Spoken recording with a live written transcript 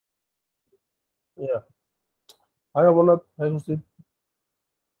Yeah. Hi, Amarnath. Hi, Hussein.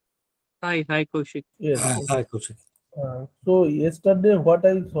 Hi, Kaushik. Yes. Hi, Kaushik. So yesterday, what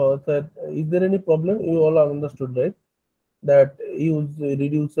I saw that is there any problem? You all understood, right? That use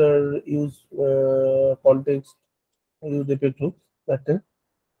reducer, use context, use effect hooks. That thing.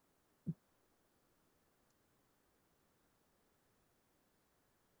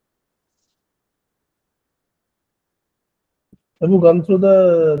 Have you gone through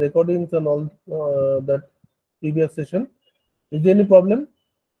the recordings and all that previous session? Is there any problem?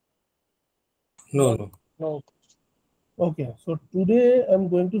 No, no. No. Okay, so today I'm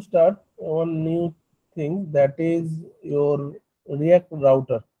going to start one new thing that is your React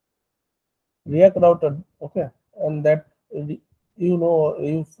router. React router, okay, and that if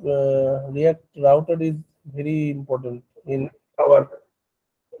React router is very important in our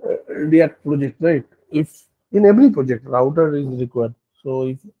React project, right? If in every project router is required, so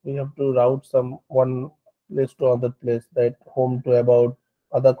if we have to route some one place to other place, that home to about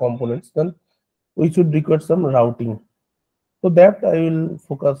other components, then we should require some routing. So that I will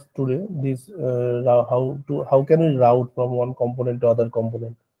focus today. This how can we route from one component to other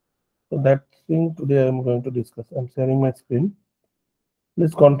component. So that thing today I'm going to discuss. I'm sharing my screen.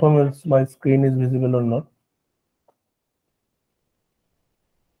 Please confirm if my screen is visible or not.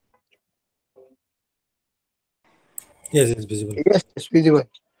 Yes, it's visible. Yes, it's visible.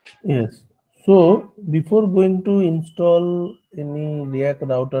 Yes. So before going to install any React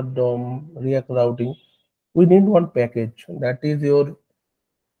router DOM, React routing, we need one package. That is your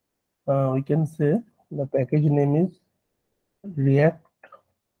we can say the package name is React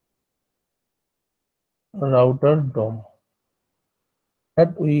router DOM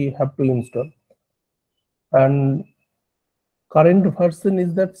that we have to install. And current version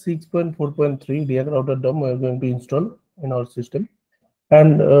is that 6.4.3 React Router DOM we are going to install in our system.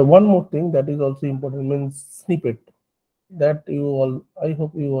 And one more thing that is also important means snippet that you all, I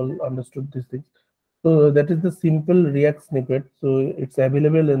hope you all understood these things. So that is the simple React snippet. So it's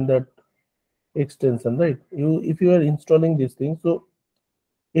available in that extension, right? If you are installing this thing, so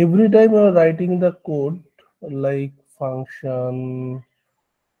every time you are writing the code like function,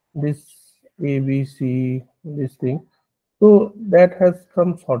 this ABC, this thing, so that has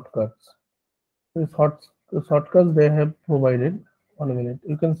some shortcuts. The shortcuts they have provided. 1 minute.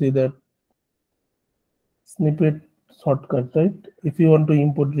 You can see that snippet shortcut, right? If you want to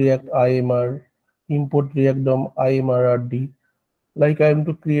import React IMR, import React DOM IMRRD, like I am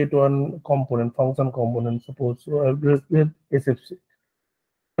to create one component, function component, suppose. So I have to create SFC.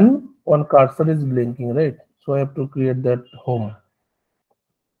 And one cursor is blinking, right? So I have to create that home.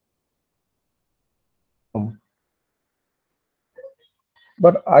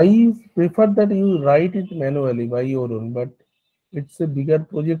 But I prefer that you write it manually by your own. But it's a bigger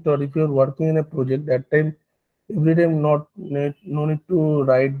project, or if you're working in a project, that time every time no need to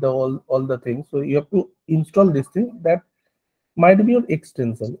write the all the things. So you have to install this thing. That might be your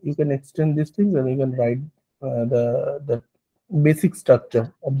extension. You can extend these things and you can write the basic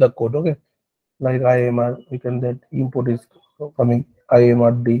structure of the code. Okay, like IMR, we can that import is coming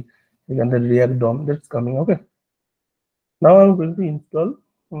IMRD. You can then React DOM that's coming. Okay. Now I'm going to install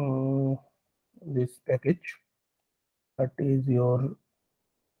this package that is your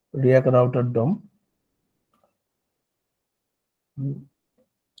React Router DOM.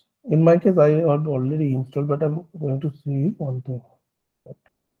 In my case, I had already installed, but I'm going to see one thing.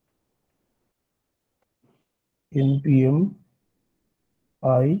 npm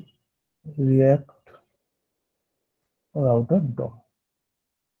I React Router DOM.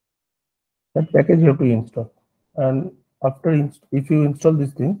 That package you have to install, and after if you install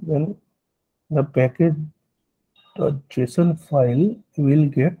this thing, then the package JSON file will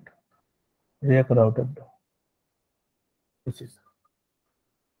get React Router DOM. This is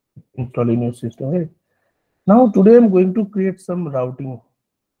installed in your system. Right? Now today I'm going to create some routing,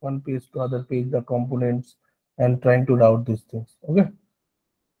 one page to other page, the components, and trying to route these things. Okay.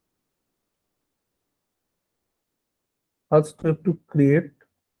 First we have to create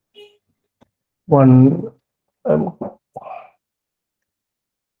one um,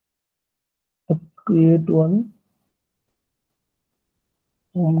 create one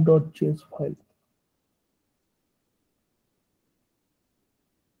home.js file.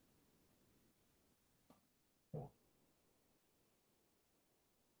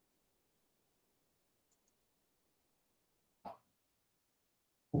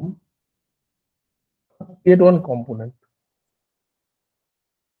 Create one component.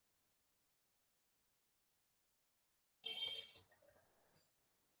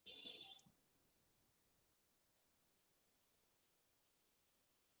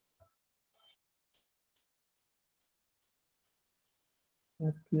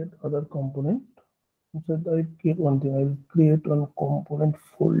 Let's create other component. So I create one thing. I'll create one component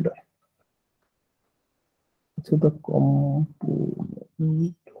folder. So the component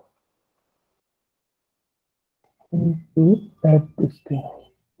to add this thing.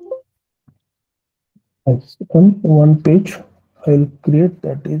 Yes, on one page, I'll create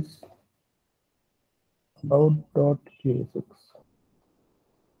that is about.jsx.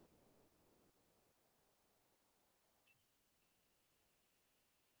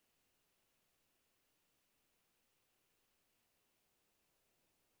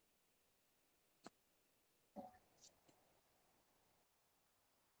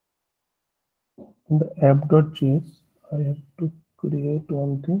 In the app.js, I have to create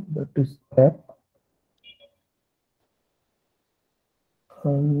one thing that is app,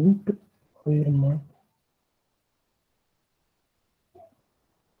 and I'll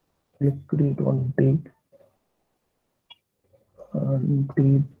create one div, and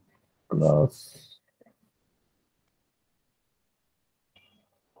div class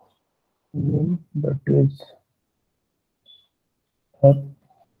name that is app.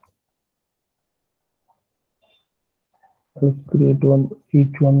 I'll create one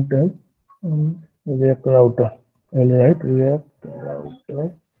each one tag, React router. I'll write React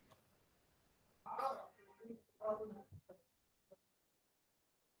router.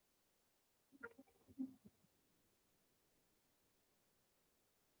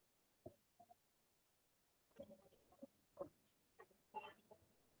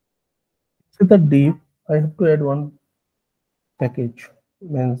 So the div, I have to add one package,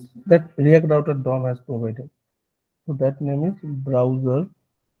 means that React router DOM has provided. So that name is browser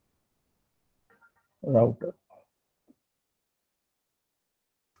router.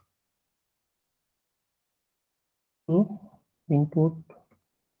 So import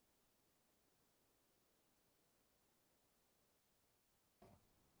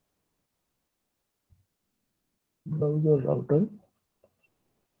browser router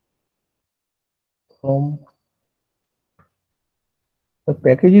from the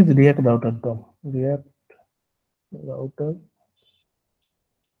package is React router DOM. React router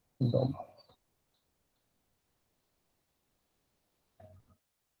DOM.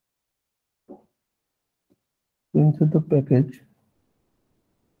 Inside the package,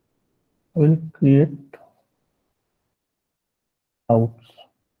 I will create outs.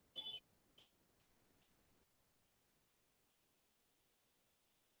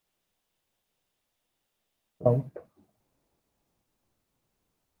 Out.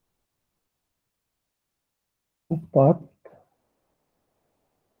 Path.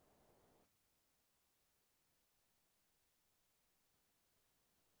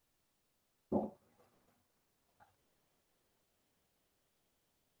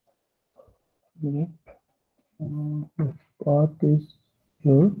 The path is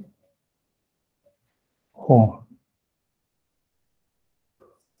your home.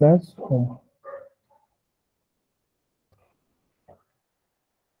 Plus home.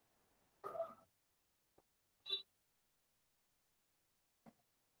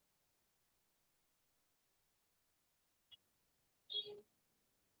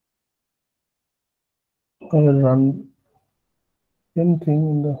 I will run same thing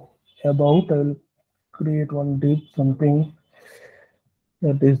in the about. I will create one div, something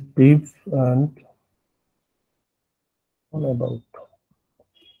that is div and one about.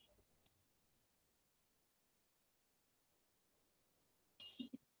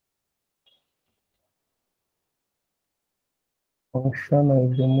 Function I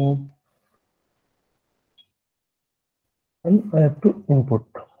remove, and I have to input.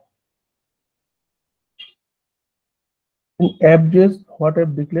 In app.js, what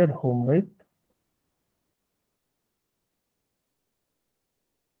I've declared home, right?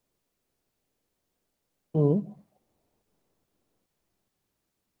 So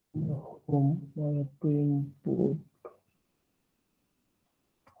home, I have to import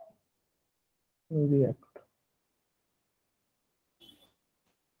React.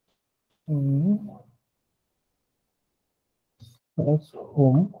 As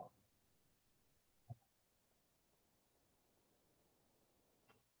home,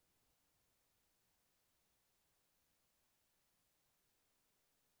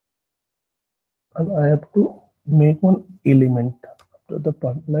 and I have to make one element after the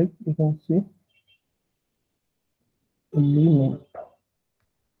part, like you can see element.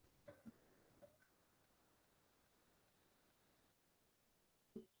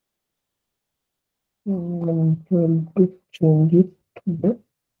 And we'll to change it to the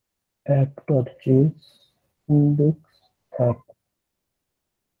app.js index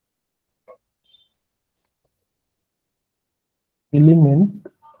app. 。 . 。 。 . 。 . 。 . 。 . 。 . 。 . 。 . 。 . 。 . 。 . 。 . 。 . 。 。 . 。 。 。 。 。 . 。 。 . 。 。 。 . 。 。 . 。 。 . 。 。 . 。 . 。 . 。 . element,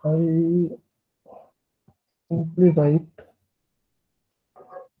 I simply write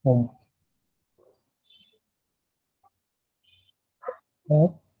home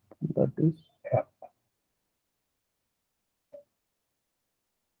app, that is app.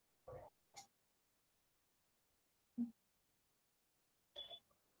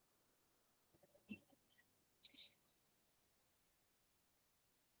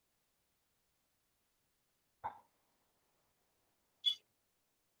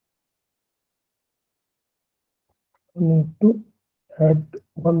 I need to add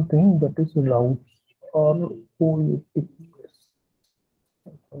one thing, that is routes or OUTs.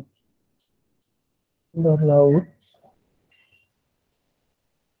 The route,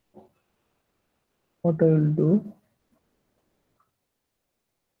 what I will do,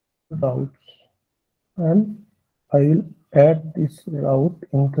 routes, and I will add this route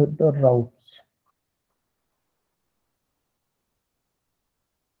into the routes.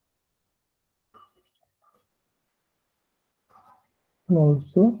 And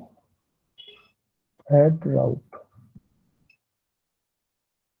also add route.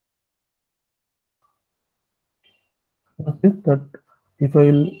 Notice that if I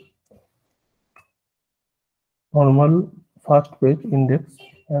will normal first page index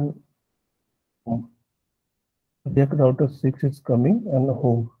and React router 6 is coming and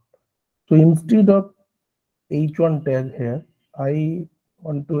home. So instead of h1 tag here, I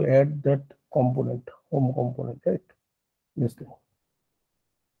want to add that component, home component, right? This thing.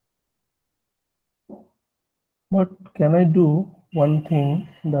 But can I do one thing,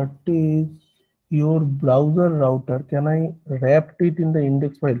 that is your browser router? Can I wrap it in the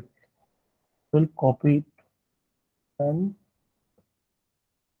index file? Will copy it and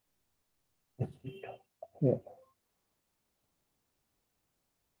paste it here.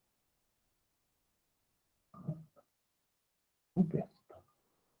 Okay.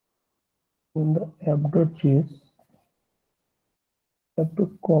 In the app.js, I have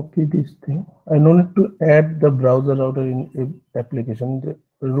to copy this thing. I don't need to add the browser router in application, the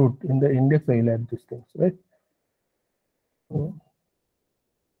root in the index. I'll add these things, right? So,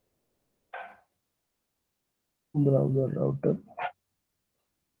 browser router,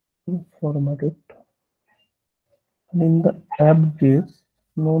 format it, and in the app.js,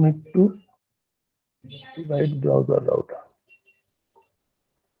 no need to write browser router.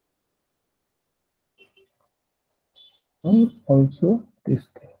 And also this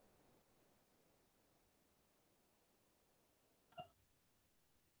thing.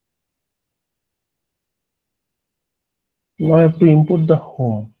 Now I have to import the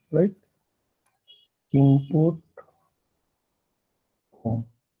home, right? Import home.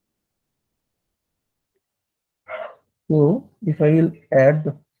 So if I will add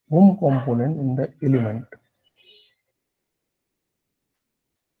the home component in the element,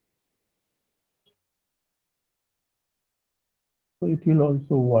 so it will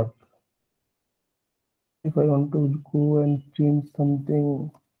also work. If I want to go and change something,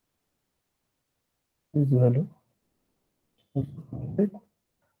 this value, right?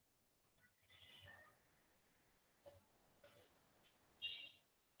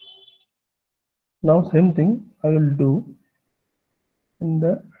 Now same thing I will do in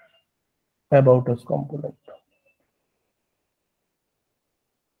the about us component.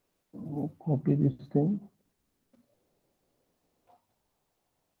 Copy this thing.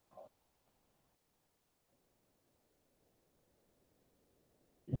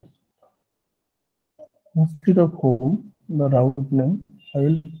 Instead of home, the route name, I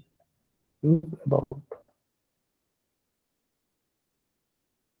will use about.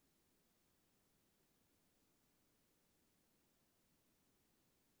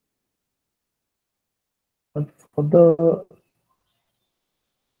 But for the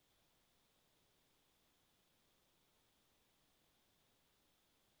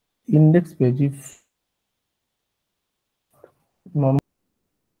index page, if normal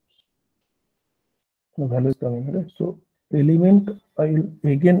value is coming, right? So element, I will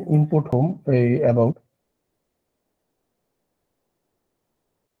again import home about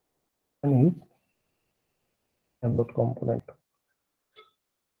and use about component.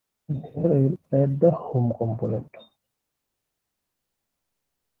 And here I will add the home component.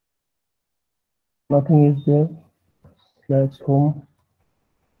 Nothing is there. Slash home.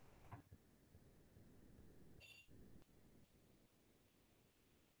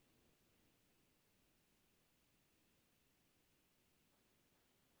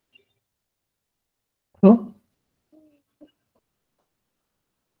 So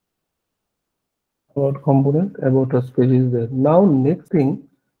about component, about us page is there. Now next thing,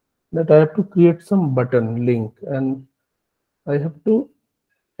 that I have to create some button link, and I have to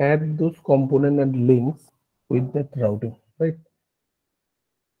add those component and links with that routing, right?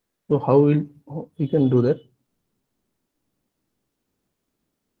 So how we can do that?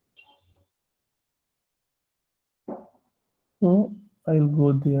 So I'll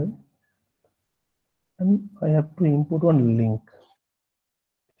go there and I have to input one link.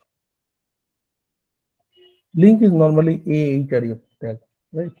 Link is normally a tag,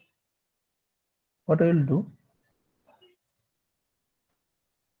 right? What I will do,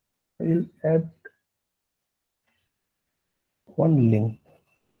 I will add one link,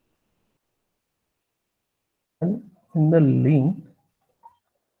 and in the link,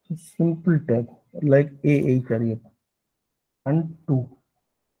 a simple tag like ahref and 2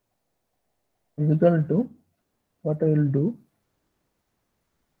 is equal to what I will do,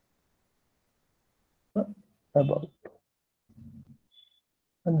 about,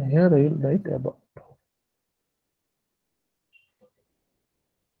 and here I will write about.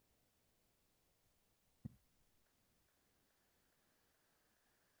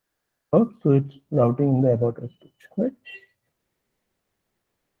 So it's routing in the about page, right?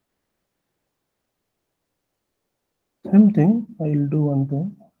 Same thing, I will do one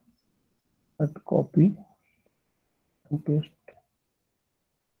thing, at copy and paste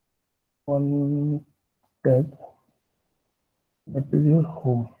one tag, that is your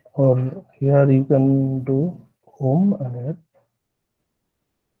home, or here you can do home and add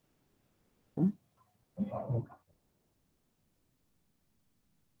home.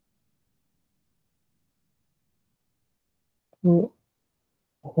 So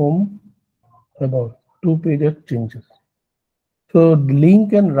home, about, 2 pages changes. So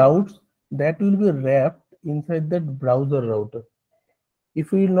link and routes, that will be wrapped inside that browser router.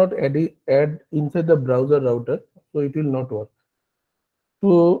 If we will not add inside the browser router, so it will not work.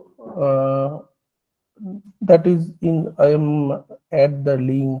 So that is in, I am add the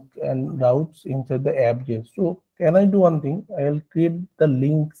link and routes inside the app.js. So can I do one thing? I'll create the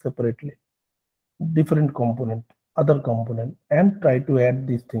link separately, different component, other component, and try to add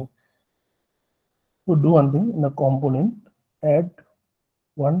this thing. So do one thing, in the component, add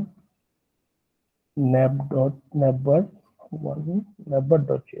one navbar one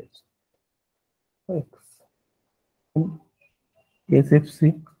navbar.js. X.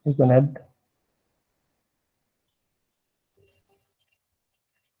 SFC, you can add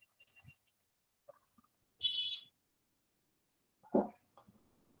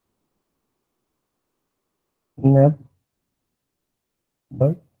nav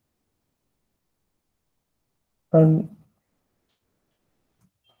bar, and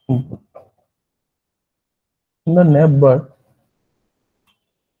input. In the navbar,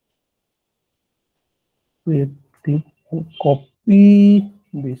 create it and copy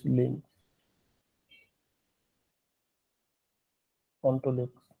this link, Ctrl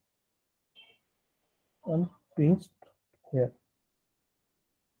X, and paste here.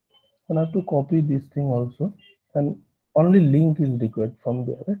 And I have to copy this thing also, and only link is required from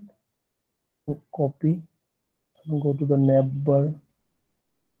there, right? So copy and go to the navbar,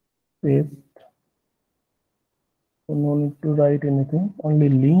 paste. So no need to write anything, only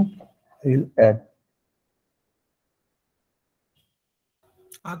link I will add.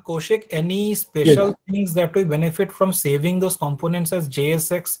 Kaushik, any Yes. special things that we benefit from saving those components as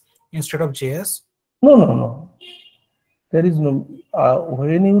JSX instead of JS? No, no, no. There is no.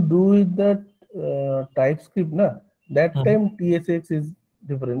 When you do with that TypeScript, na, that Mhm. time TSX is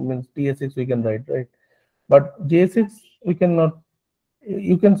different. Means TSX we can write, right? But JSX we cannot.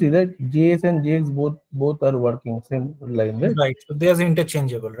 You can see that JS and JX both are working same line, right? Right. So there's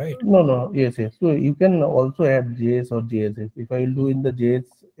interchangeable, right? No, no, yes, yes. So you can also add JS or JSX. If I will do in the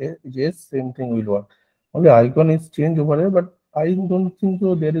JS, same thing will work. Only icon is changed over here, but I don't think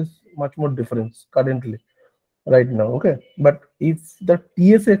so. There is much more difference currently, right now. Okay, but if the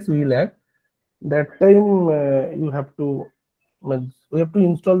TSX will add, that time you have to, we have to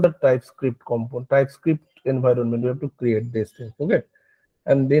install the TypeScript component, TypeScript environment. We have to create this thing. Okay,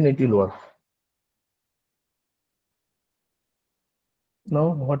 and then it will work. Now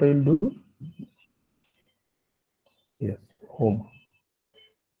what I will do? Yes, home.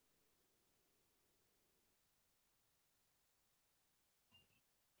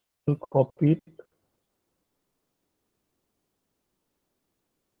 To copy it,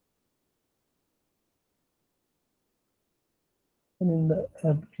 and in the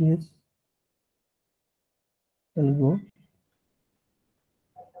app.js, I'll go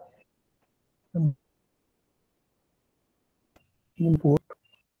and import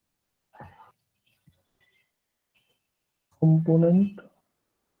component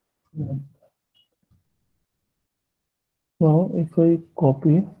Now if I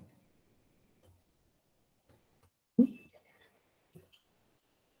copy,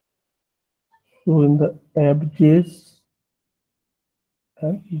 so in the app.js,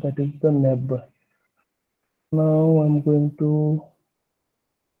 and that is the neighbor. Now I'm going to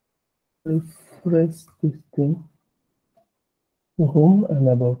refresh this thing, home and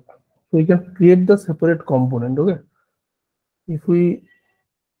about. So we can create the separate component. Okay, if we,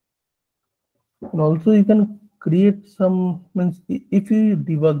 and also you can create some, means if you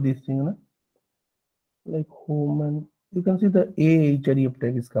debug this thing, na, like home, and you can see the ahref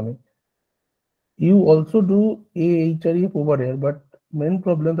tag is coming. You also do ahref over here, but main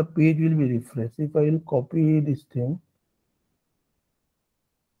problem, the page will be refreshed. If I will copy this thing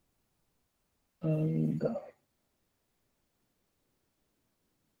and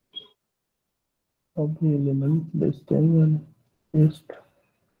copy element this thing and paste,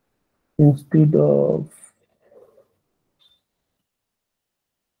 instead of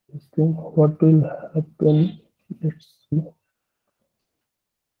this thing, what will happen? Let's see.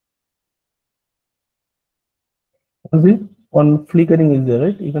 See, on flickering is there,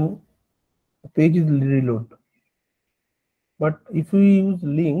 right? Even the page is reload. But if we use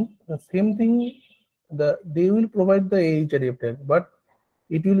link, the same thing, they will provide the ahref tag, but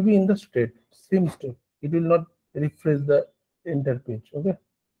it will be in the state, same state. It will not refresh the entire page. Okay.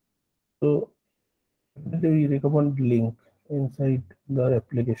 So we recommend link inside the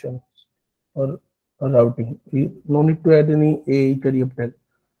application or routing. We no need to add any ahref tag.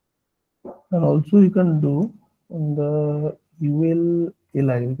 And also you can do on the UL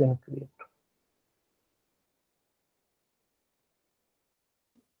li, we can create.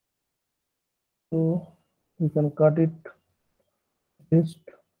 So you can cut it, paste,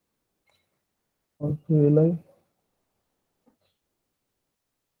 also li,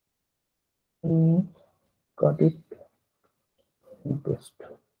 cut it and paste.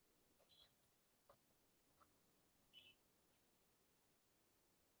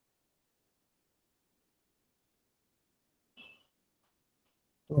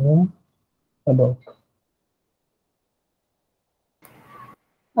 Home, about.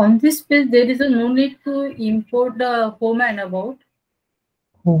 On this page, there is no need to import the home and about.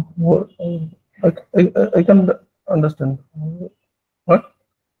 What, I can understand. What?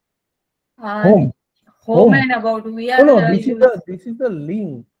 Home. Home and about. We are No, this is the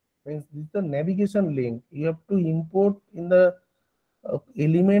link. Means this is the navigation link. You have to import in the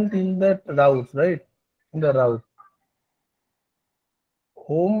element in that route, right? In the route.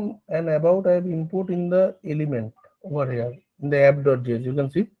 Home and about I have import in the element over here in the app.js. You can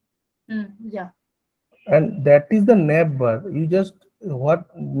see. Yeah. And that is the nav bar. You just what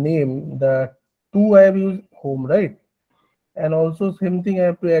name the two I have used home, right? And also same thing I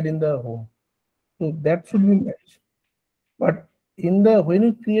have to add in the home. So that should be matched. But in the when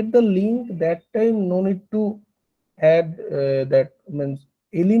you create the link, that time no need to add that, means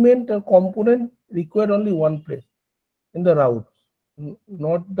element or component required only one place in the route,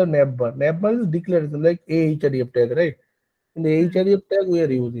 not the navbar. Navbar is declared like ahref tag, right? In the ahref tag we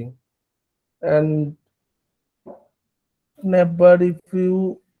are using, and navbar, if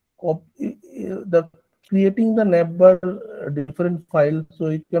you copy the creating the navbar different files, so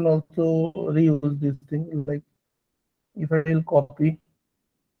it can also reuse this thing. Like if I will copy,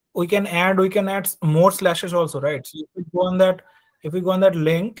 we can add more slashes also, right? So if we go on that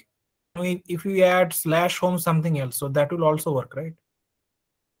link, if we add /home something else, so that will also work, right?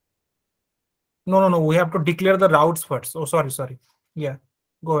 No, we have to declare the routes first. Oh, sorry. Yeah,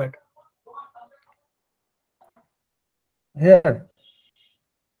 go ahead. here.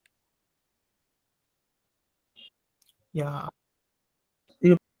 Yeah.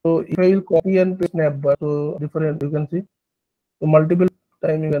 So if I will copy and paste navbar, so different, you can see. So multiple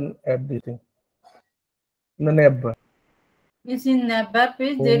time you can add this thing in the navbar. Is in navbar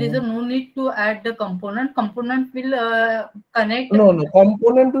page, there is no need to add the component. Component will connect. No,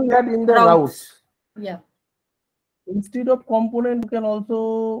 component will add in the routes. Yeah. Instead of component, you can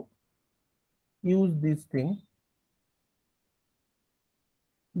also use this thing.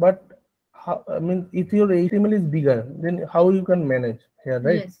 But I mean, if your HTML is bigger, then how you can manage here,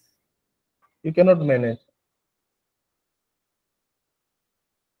 right? Yes. You cannot manage.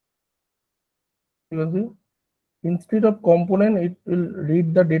 You can see, instead of component, it will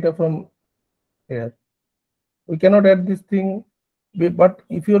read the data from here. We cannot add this thing, but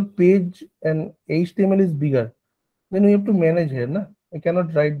if your page and HTML is bigger, then we have to manage here. Na? I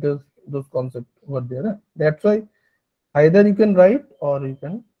cannot write those concepts over there. Na? That's why either you can write or you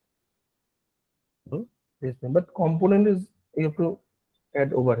can do this thing. But component is you have to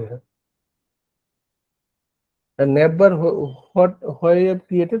add over here. a navbar why you have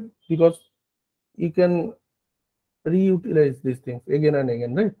created, because you can reutilize these things again and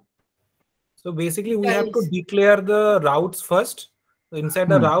again, right? So basically, we have to Guys, declare the routes first. So inside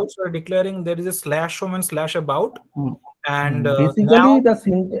the Hmm. routes, we're declaring there is a slash home and slash about. Hmm. And Basically, now, the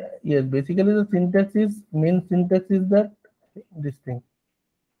syntax, yes, basically the syntax is, main syntax is that this thing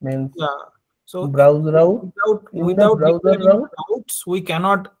means yeah. So browse route. In the without browser declaring route, routes, we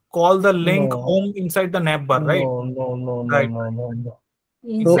cannot call the link no, home inside the navbar, no, right? no, no, no, Right. no, no, no.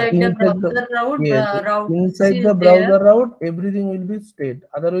 So inside Exactly. the inside the, browser route, yes, routes inside the is there. browser route, everything will be stayed.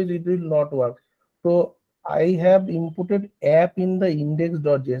 Otherwise, it will not work. So I have inputted app in the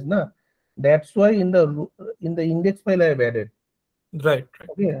index.js. Na, that's why in the index file I have added. Right. Right.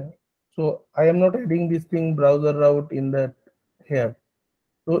 Okay. So I am not adding this thing browser route in that here.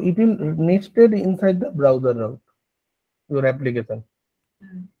 So it will nested inside the browser route, your application.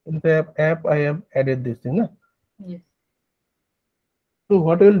 Mm, In the app, I have added this thing. Na? yes. So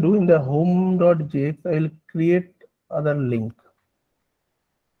what I will do in the home.js, I will create other link.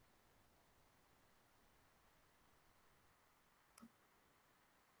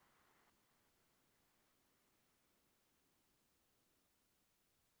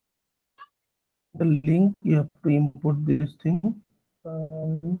 The link you have to input this thing,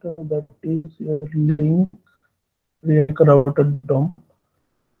 and that is your link React router DOM.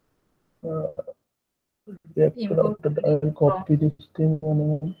 React Import router. I will from copy this thing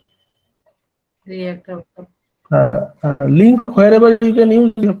and React router. link wherever you can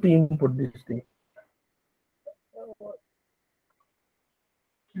use. You have to input this thing.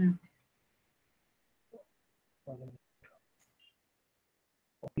 Mm.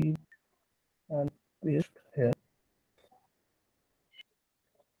 Copy and paste here.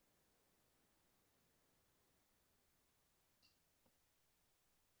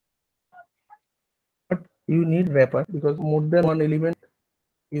 But you need wrapper because more than one element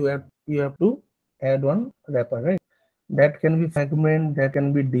you have to add one wrapper, right? That can be fragment, that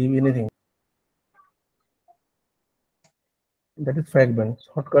can be div, anything. That is fragment,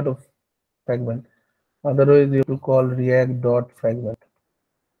 shortcut of fragment. Otherwise, you have to call react dot fragment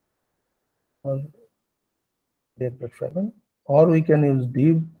or react dot fragment, or we can use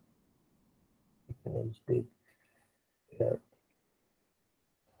div. We can use div here.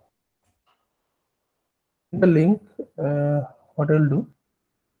 The link, what I'll do.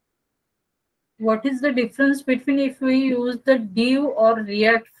 What is the difference between if we use the div or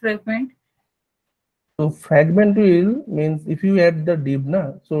React fragment? So fragment will means if you add the div,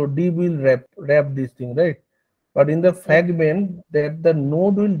 na, so div will wrap this thing, right? But in the fragment, that the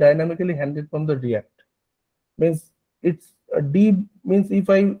node will dynamically handle from the React. Means it's a div means if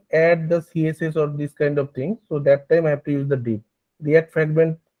I add the CSS or this kind of thing, so that time I have to use the div. React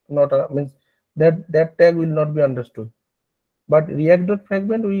fragment not means that tag will not be understood. But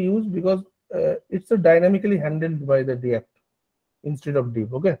React.fragment we use because it's a dynamically handled by the React instead of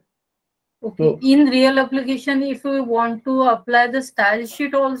div. Okay. Okay. So In real application, if we want to apply the style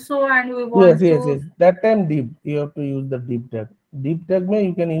sheet also and we yes, want yes, to, yes. That time div you have to use the div tag. Div tag may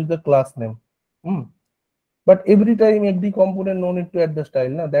you can use the class name. Hmm. But every time every component no need to add the style.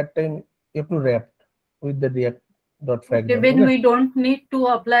 Now that time you have to wrap with the React dot okay, fragment. when Okay. we don't need to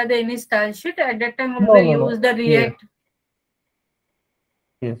apply the any style sheet, at that time we No, will no, use no. the Yes,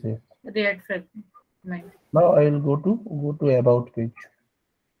 React yes. fragment. Now I will go to about page.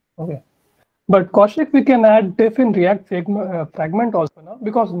 Okay. But Kaushik, we can add diff in React fragment also, no?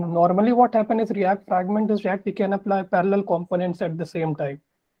 Because normally what happens is React fragment is React, we can apply parallel components at the same time.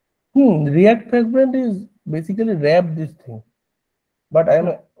 React fragment is basically wrap this thing. But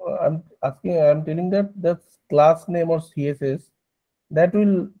I'm telling that that's class name or CSS that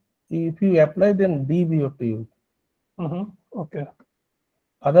will, if you apply, then div you have to use. Okay.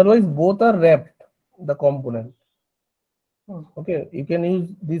 Otherwise, both are wrapped, the component. Hmm. Okay, you can use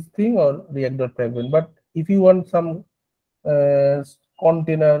this thing or React.fragment. But if you want some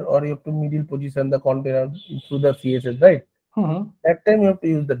container or you have to middle position the container through the CSS, right? That time you have to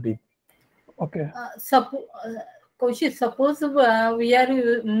use the div. Okay. Kaushik, suppose we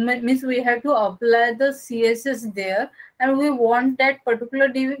are means we have to apply the CSS there, and we want that particular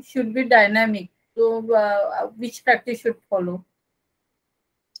div should be dynamic. So, which practice should follow?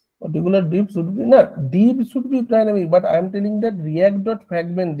 Particular div should be not div should be dynamic, but I am telling that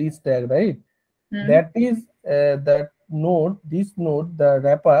React.fragment this tag, right? That is that node, this node, the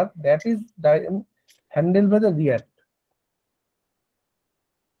wrapper that is handled by the React.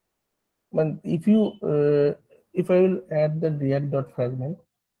 But if you if I will add the React.fragment,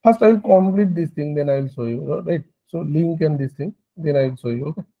 first I will complete this thing, then I will show you, right? So link and this thing, then I will show you.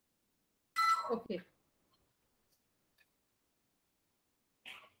 Okay. Okay.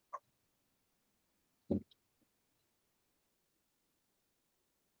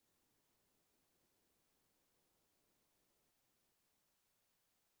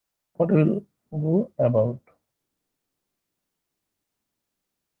 what will go about?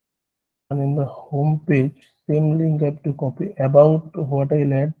 And in the home page, same link I have to copy. About what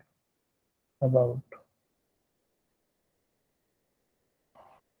I'll add, about.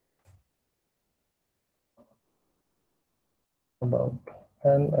 About,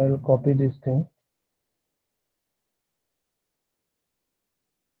 and I'll copy this thing.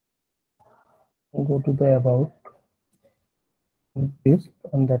 Go to the about, paste,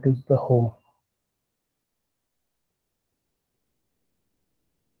 and that is the home.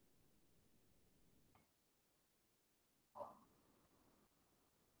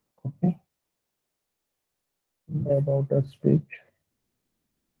 Okay. The about us page.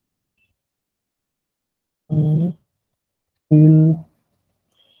 We'll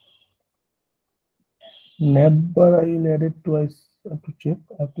never I'll add it twice to check.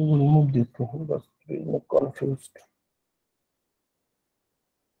 I have to remove this thing because I'm confused.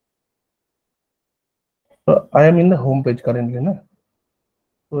 So I am in the home page currently, na?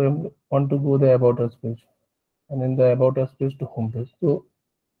 So I want to go the about us page, and in the about us page to home page. So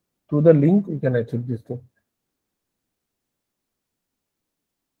through the link you can achieve this thing.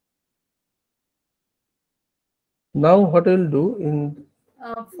 Now what I will do in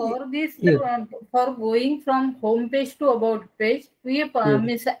for this, yes. for going from home page to about page, we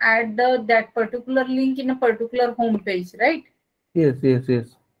Yes. add that particular link in a particular home page, right? Yes, yes,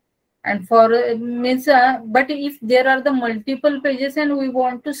 yes. And for but if there are the multiple pages and we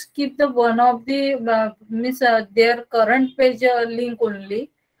want to skip the one of the their current page link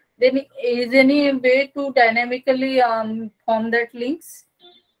only, then is any way to dynamically form that links?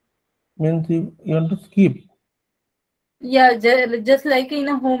 Means you want to skip. Yeah, just like in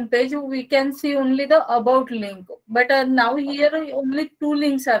a home page, we can see only the about link, but now here only two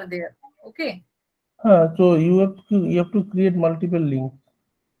links are there. Okay. So you have to create multiple links.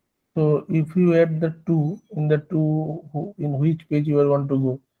 So if you add the two in the two in which page you want to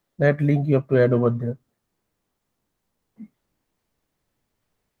go, that link you have to add over there.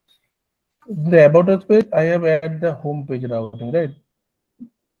 The about us page, I have added the home page routing, right?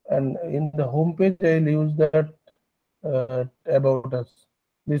 And in the home page, I'll use that about us.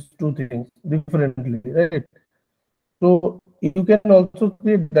 These two things differently, right? So you can also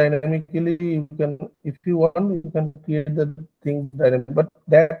create dynamically. You can, if you want, you can create the things dynamic. But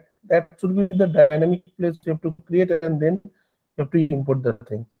that should be the dynamic place you have to create, and then you have to import the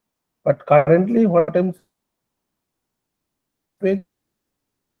thing. But currently, what I'm page.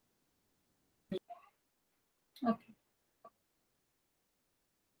 Okay.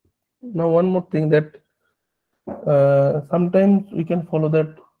 Now one more thing that sometimes we can follow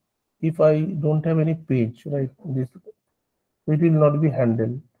that if I don't have any page, right? This it will not be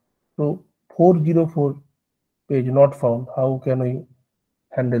handled. So 404 page not found. How can I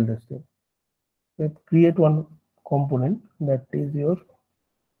handle this thing? So create one component that is your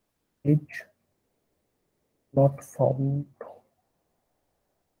page not found.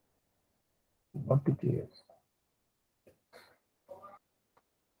 Not.js.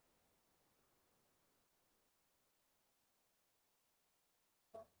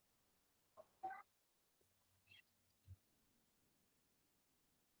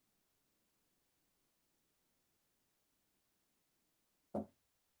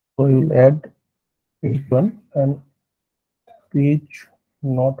 So you'll add page one and page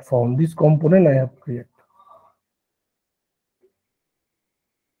not found. This component I have created.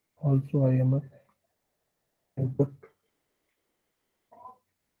 Also I am a input,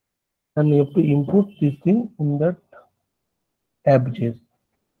 and you have to import this thing in that app.js.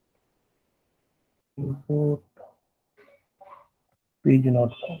 Import page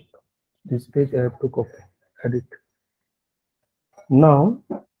not found. This page I have to copy, edit. Now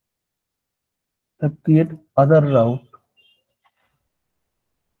I create other route,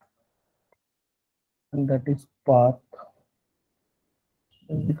 and that is path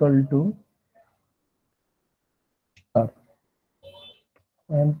is equal to star,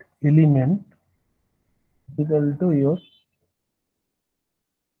 and element is equal to your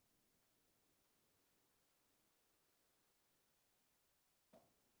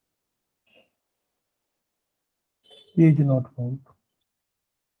page not found.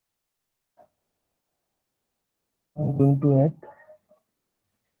 I'm going to add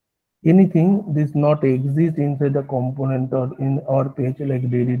anything this not exist inside the component or in our page, like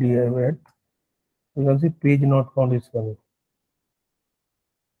DDD I have add. You can see page not found is coming.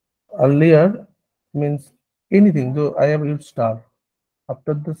 Earlier means anything, so I have used star.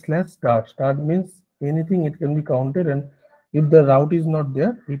 After the slash star means anything, it can be counted, and if the route is not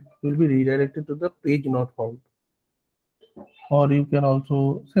there, it will be redirected to the page not found. or you can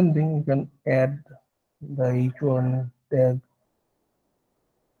also same thing, you can add the h1 tag.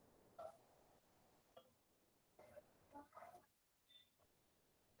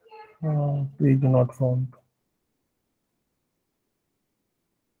 Page not found.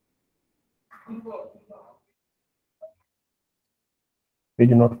 Page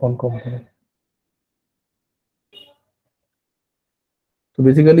not found component. So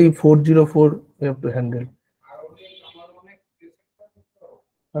basically 404 we have to handle.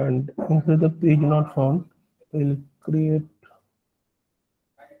 And inside the page not found, we'll create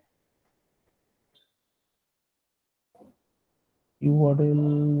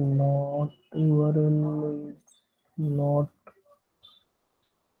URL is not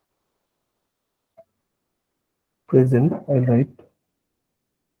present. I'll write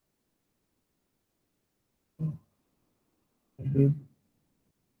with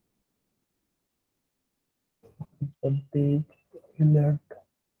update alert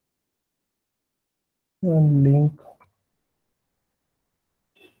and link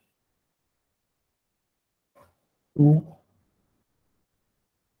to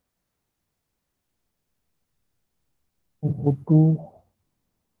go to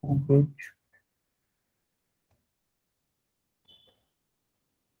homepage.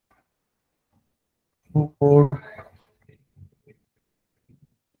 Import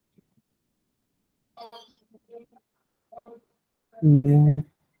link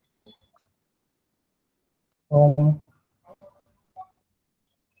from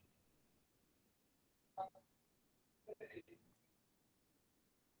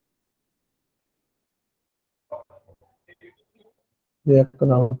React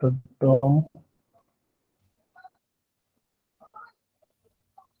router DOM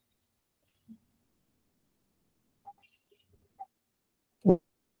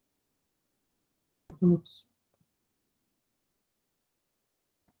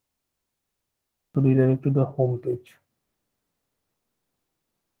to redirect to the home page.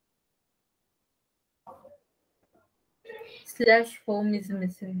 Slash home is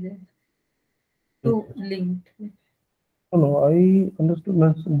missing there. To linked. Oh, no, I understood.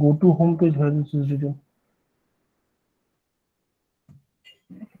 Let's go to home page where this is written.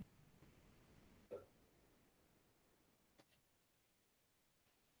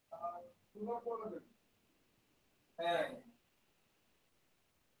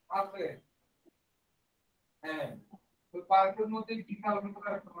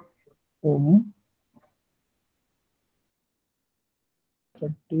 Home.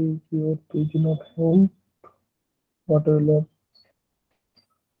 That is your page not home. Whatever.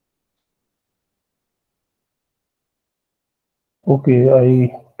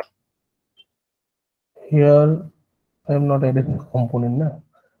 Okay, here I am not adding component now.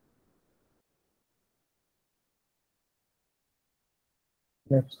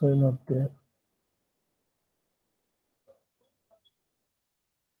 That's why not there.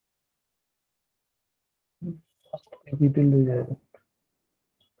 Detail there.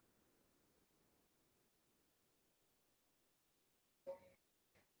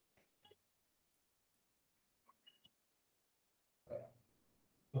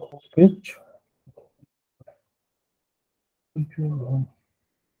 Page.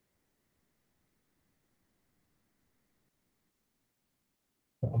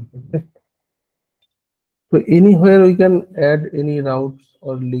 So anywhere we can add any routes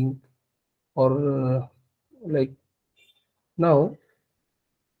or link or like now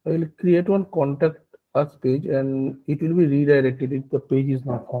I will create one contact us page and it will be redirected if the page is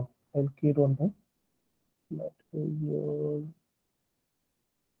not found. I'll create one thing. That is your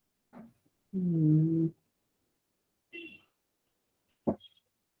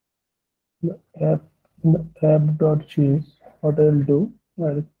the app.js. What I'll do,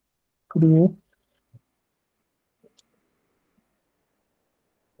 I'll create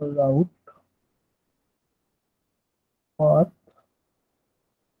a route path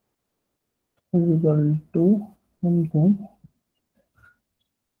is equal to something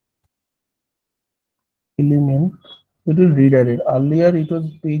element. It will redirect. Earlier it was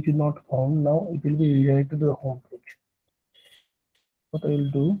page not found. Now it will be redirected to the home page. What I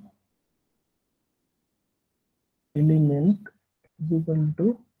will do, element is equal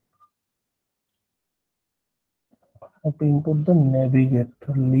to, have to input the navigate.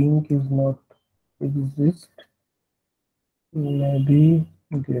 Link is not exist.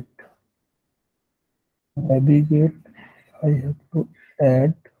 Navigate. Navigate. I have to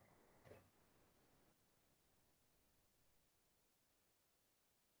add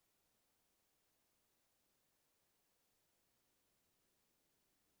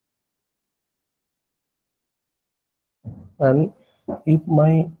and if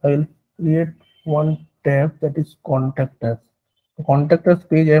I'll create one tab that is contact us. The contact us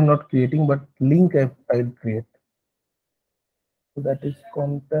page I am not creating, but link I'll create. So that is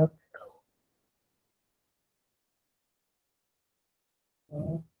contact.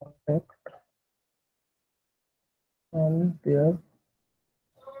 Contact, and there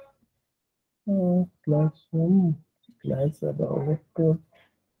classroom class about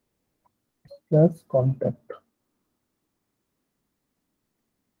class contact,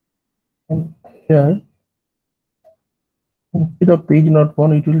 and here instead of page not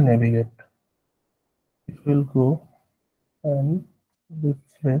found, it will navigate. It will go and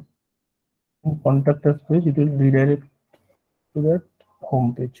refresh. In contact us page, it will redirect to that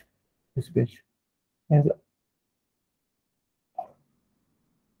home page. This page. And the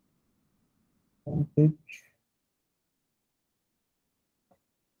home page.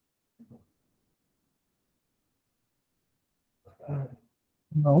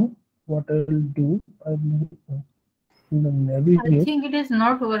 Now what I will do, I will I navigate. think it is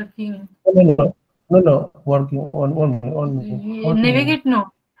not working. No, working on one minute. Navigate,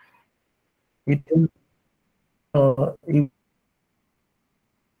 no. It will if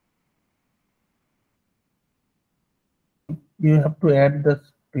you have to add the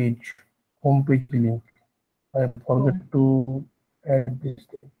page, home page link. I forgot to add this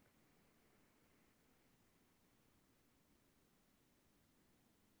thing.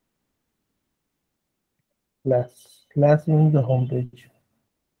 Class in the home page.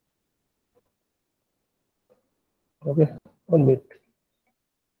 Okay, 1 minute.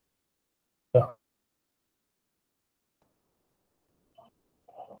 Yeah.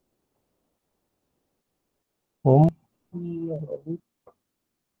 Home.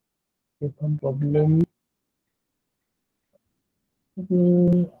 Some problem.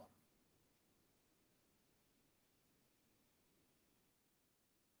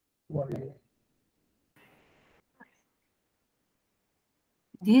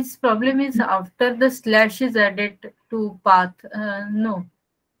 This problem is after the slash is added to path. No.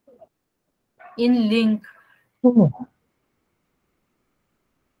 In link.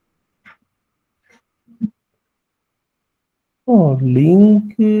 Oh,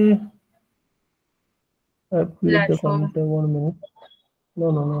 link. I create the Slash home. content 1 minute.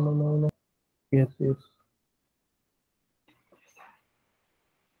 No. Yes.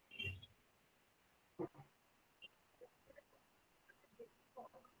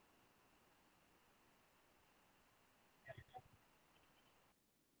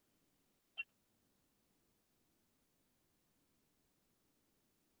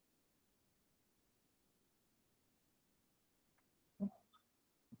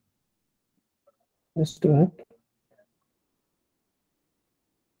 Just a minute.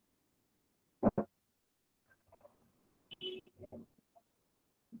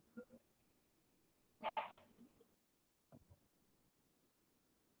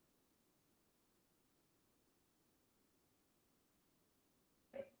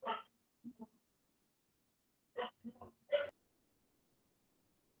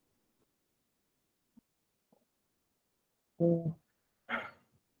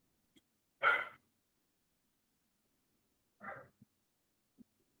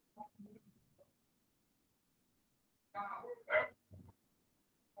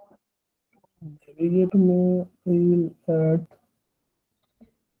 Navigate में I will add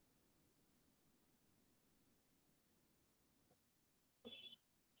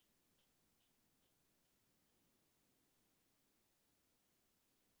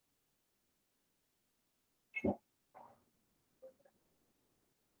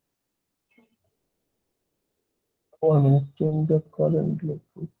one minute. Change the current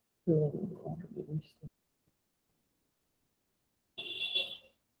location.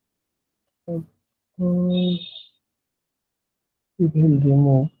 It will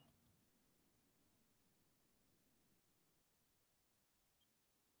remove.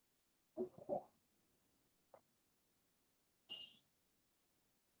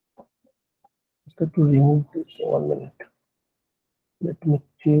 Just to remove this 1 minute. Let me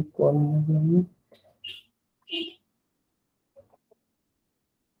check 1 minute.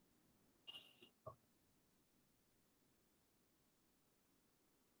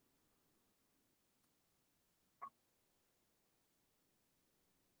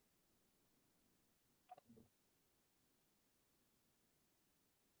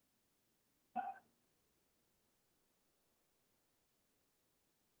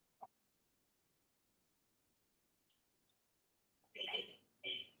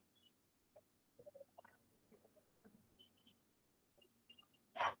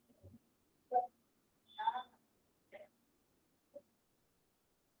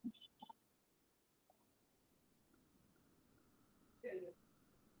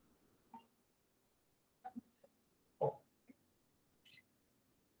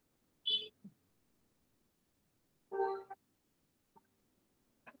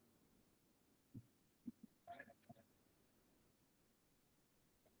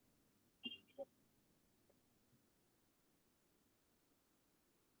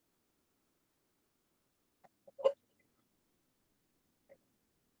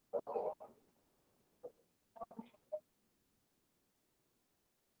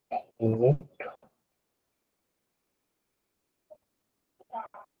 minute.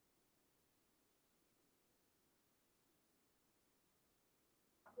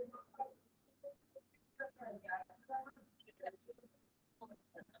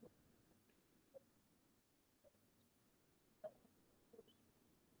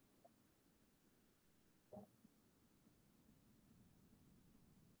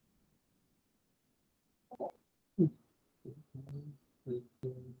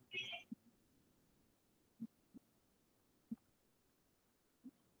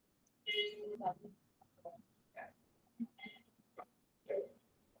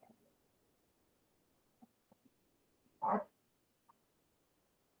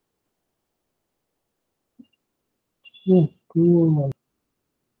 Cool.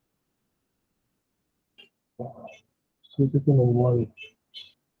 So you can avoid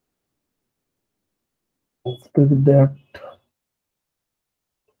after that.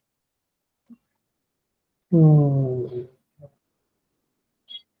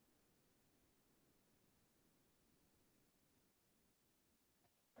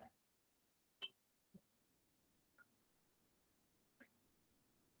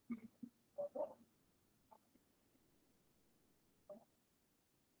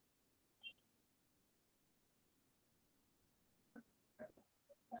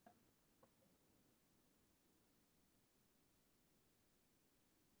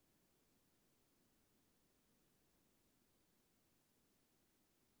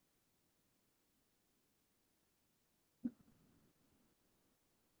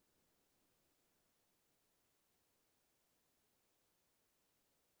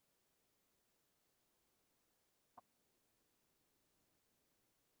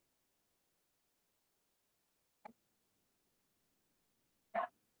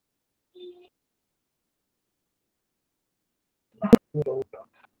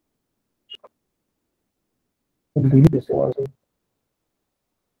 Delete this one.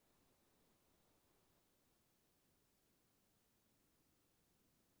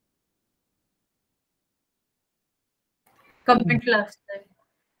 Comment last time.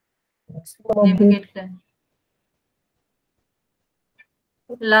 Update. Navigate line.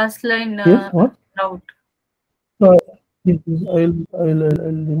 Last line. Yes, what? Route. I'll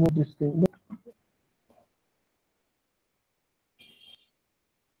remove this thing.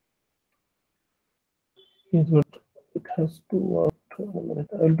 Yes, but it has to work. I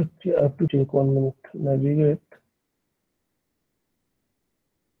have to check 1 minute. Navigate.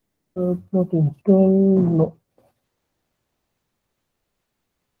 Not install. No.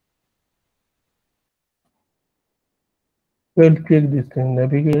 We'll check this thing.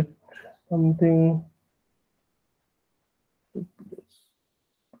 Navigate something.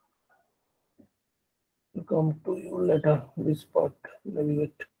 Will come to you later. This part.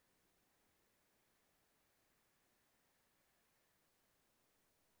 Navigate.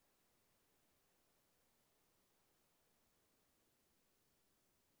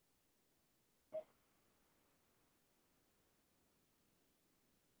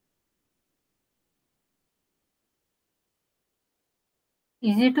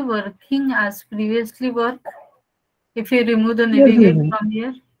 Is it working as previously worked? If you remove the Yes, navigate yes. from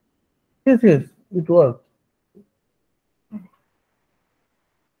here? Yes, it works. You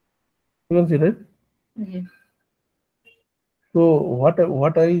can see, right? Yeah. So what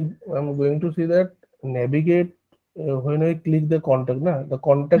I am going to see that navigate when I click the contact, the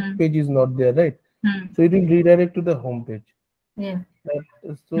contact page is not there, right? So it will redirect to the home page. Yeah.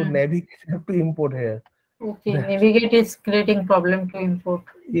 So navigate have to import here. Okay, navigate is creating problem to import.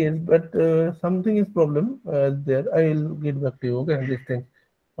 Yes, but something is problem there. I will get back to you. Okay, this thing.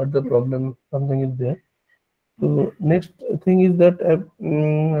 What the problem? Something is there. So next thing is that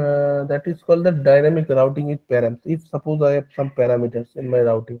that is called the dynamic routing with params. If suppose I have some parameters in my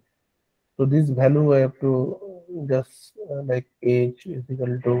routing, so this value I have to just like age is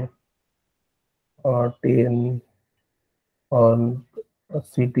equal to 10 or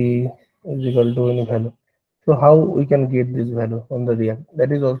city is equal to any value. So how we can get this value on the React?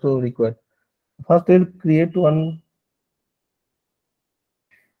 That is also required. First, we'll create one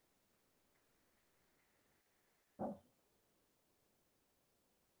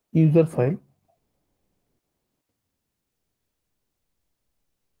user file.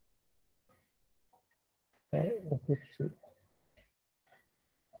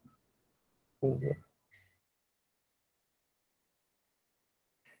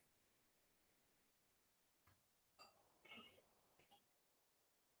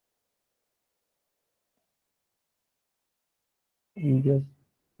 User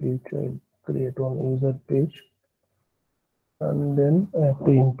page, I create one user page, and then I have to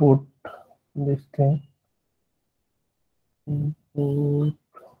import this thing. Input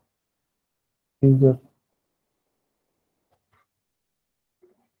user.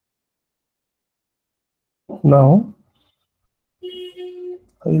 Now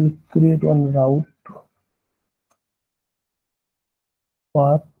I will create one route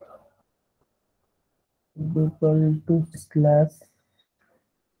path equal to slash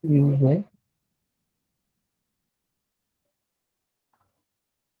user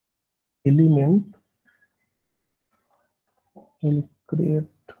element will create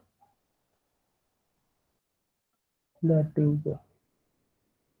that user.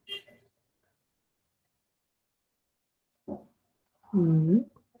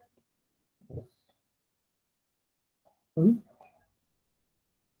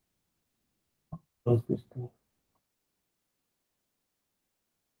 Close this thing.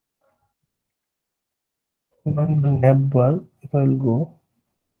 On the navbar, if I will go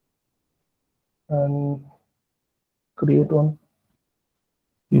and create one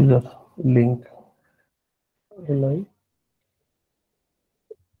user link, li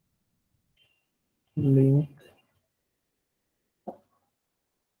link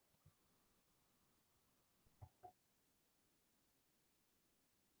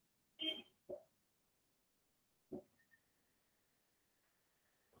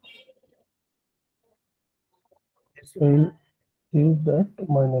I will use that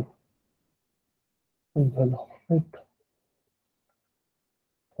my name is hello, right?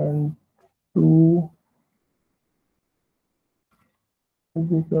 And to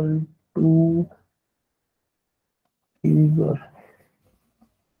is equal to user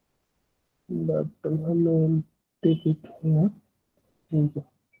that hello will take it here user.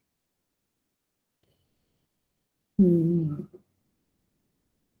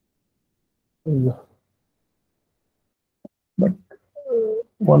 User. But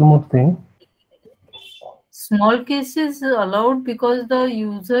one more thing. Small case is allowed because the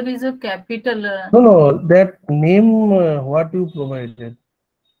user is a capital. No, that name what you provided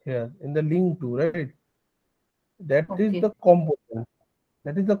here in the link to, right? That is Okay. the component.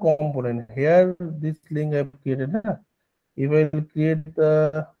 That is the component. Here, this link I've created. If I will create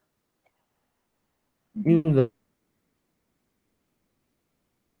the user,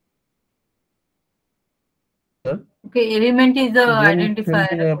 Okay, element is the then same thing I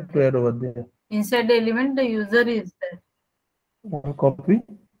identifier. have to add over there. Inside the element, the user is there. One copy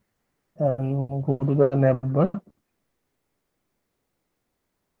and go to the navbar.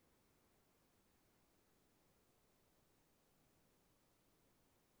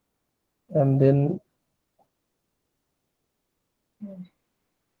 And then,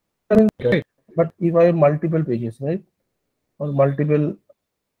 Right. but if I have multiple pages, right, or multiple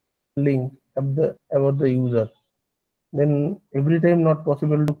links about the user, then every time not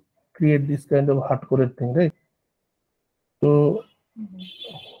possible to create this kind of hard-coded thing, right? So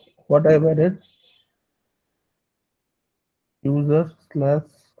what I have added, user slash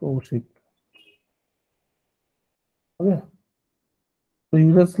Kaushik. Okay. So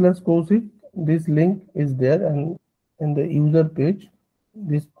user slash Kaushik, this link is there, and in the user page,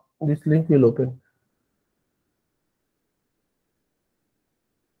 this link will open.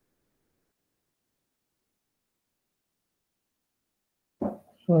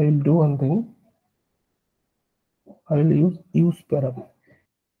 So I will do one thing. I will use param.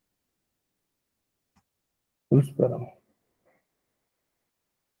 Use param.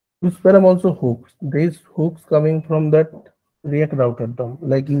 Use param also hooks. These hooks coming from that React router term,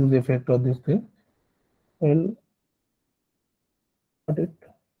 like use effect or this thing. I will put it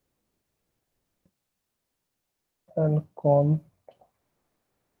and con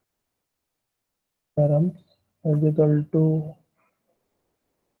param is equal to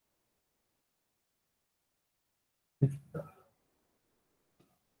this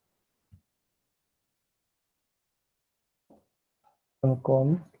and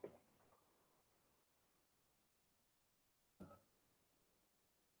con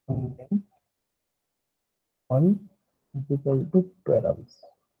and then 1 is equal to params.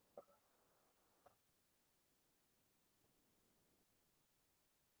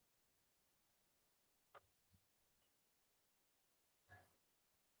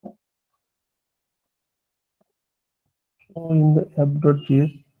 So in the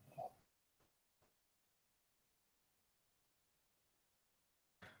app.js,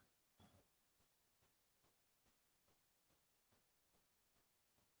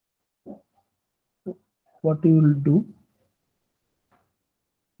 what you will do,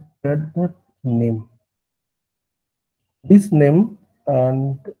 add the name. This name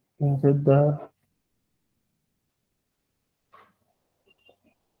and insert the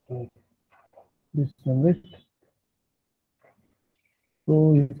this one, right?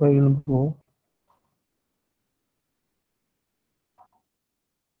 So if I will go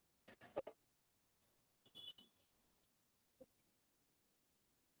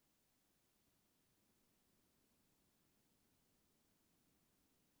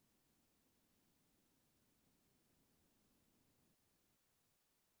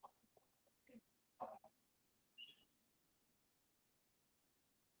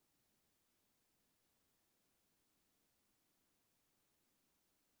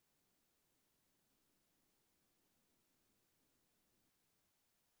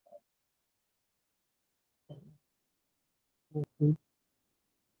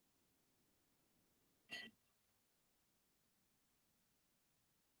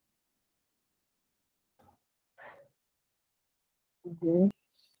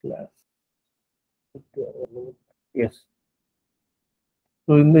class. Yes.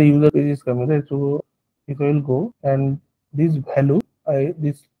 So in the user page is coming, right? So if I will go and this value,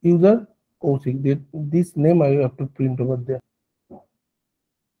 this user Kaushik, this name I have to print over there.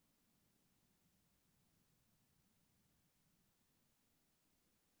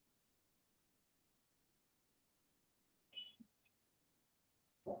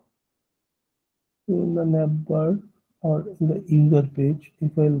 So in the navbar or in the user page,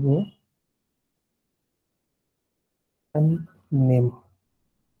 if I will go and name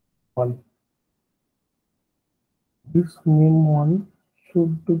one, this name one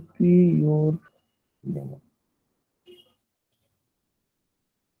should be your name.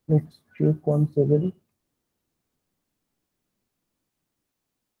 Let's check one second.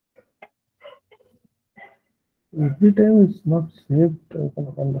 Every time it's not saved, I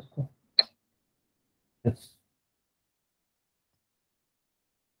cannot understand. Yes.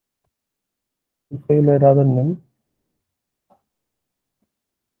 If I will add other name,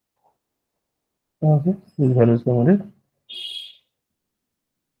 okay, this value is coming.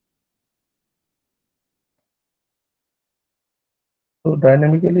 So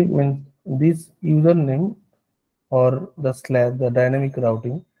dynamically means this username or the dynamic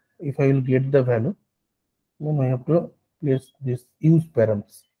routing, if I will get the value, then I have to place this use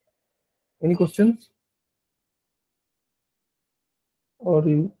params. Any questions? Or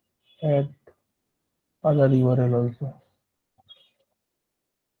you add other URL also?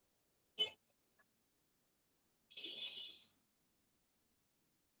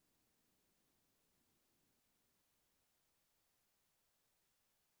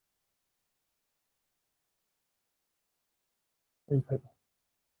 Okay.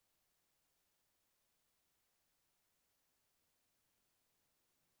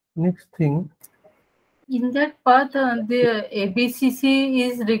 Next thing, In that path, the ABCC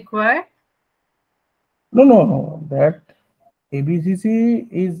is required. no, that ABCC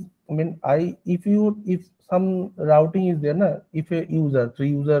is, I mean, if some routing is there, na, if a user, so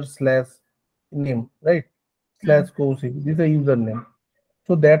user slash name, right, slash Kaushik, this is a username.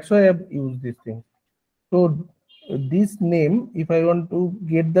 So that's why I've used this thing. So this name, if I want to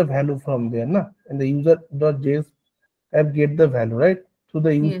get the value from there, na, and the user.js, I've get the value, right, through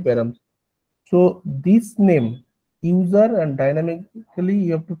the use Yes. params. So this name, user and dynamically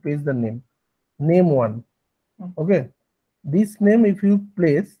you have to place the name one. Okay. This name, if you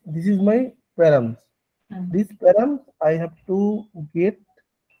place, this is my params. This params I have to get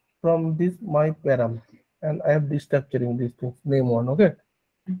from this my params, and I have destructuring these things, name one. Okay.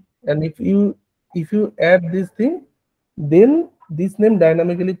 And if you add this thing, then this name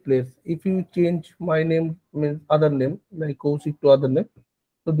dynamically plays. If you change my name, means other name like Kaushik to other name,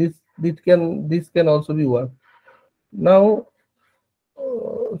 so this can also be work. Now,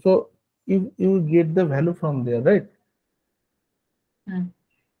 so you get the value from there, right?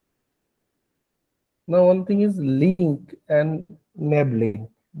 Now one thing is link and nav link,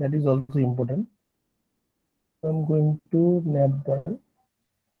 that is also important. I'm going to navbar.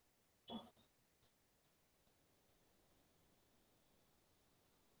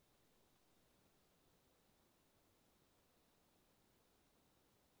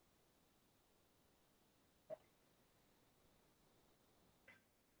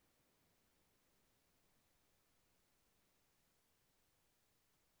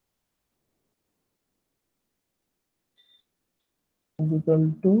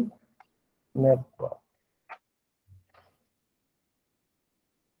 Equal to navbar.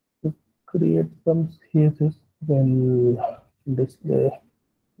 To create some CSS, then display,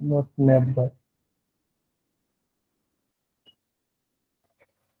 not navbar.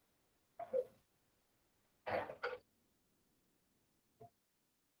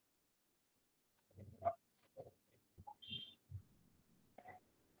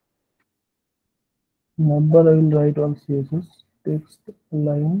 Number I will write on CSS text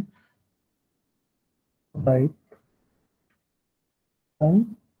line right,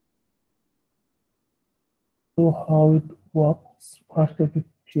 and so how it works. First I have to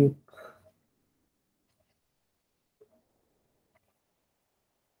check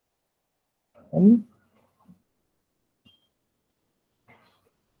and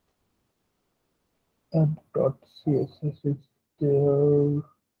app.css is there,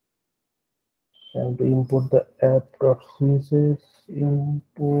 and to import the app.css,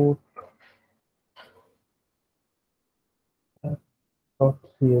 import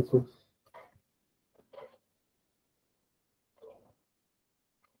app.css.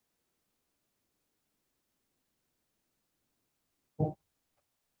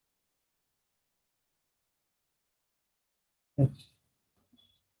 Yes.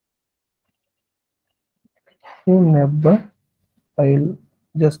 In navbar, I'll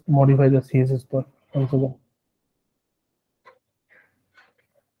just modify the CSS part once again.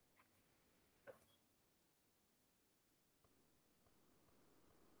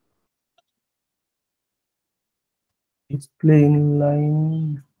 Display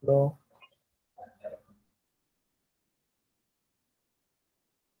inline block.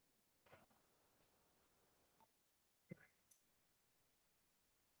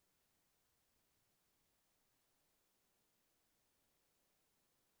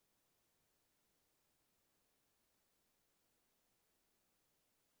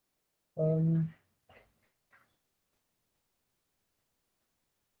 Um,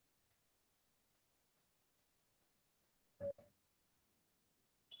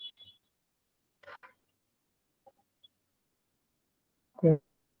 okay.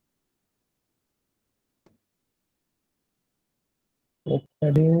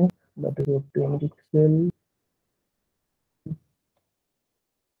 Padding, that is a 10 pixel,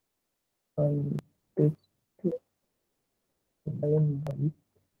 and text line right,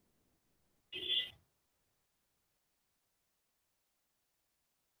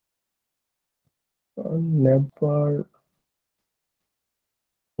 and navbar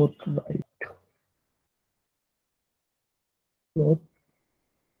put right. Put,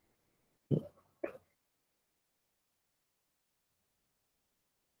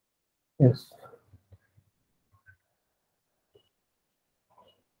 yes.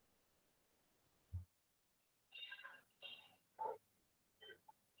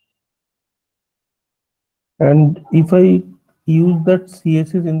 And if I use that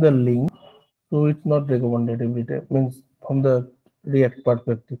CSS in the link, so it's not recommended every time, means from the React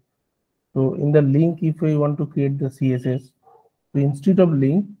perspective. So in the link, if we want to create the CSS, so instead of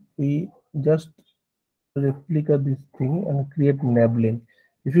link, we just replica this thing and create nav link.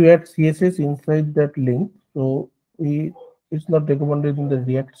 If you add CSS inside that link, so it's not recommended in the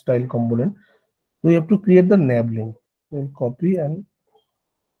React style component. So you have to create the nav link. We'll copy, and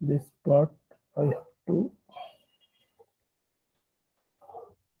this part I have to,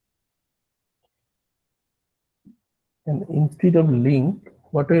 and instead of link,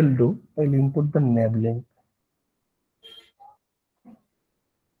 what I'll do, I'll input the nav link.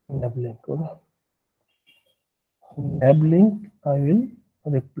 Nav link. Okay? Nav link, I will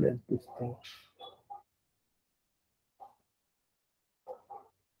replace this thing.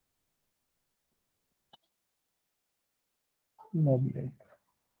 Nav link.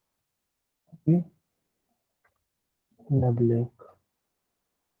 Okay. Nav link.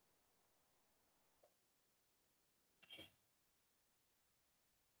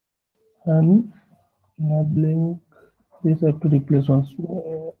 And nav link, this I have to replace once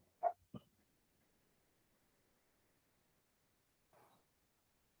more.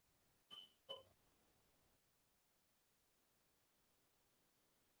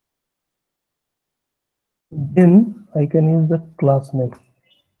 Then I can use the class name.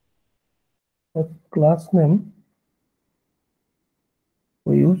 The class name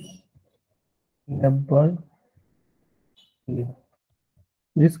we use navbar.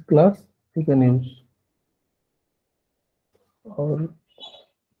 This class you can use, or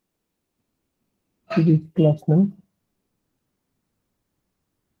this class name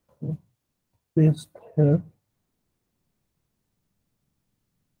paste here.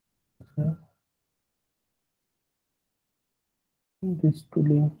 This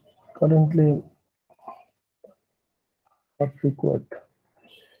tooling currently not required.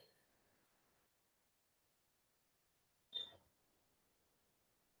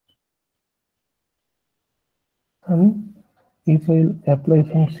 And if I apply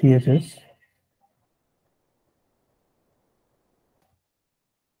some CSS,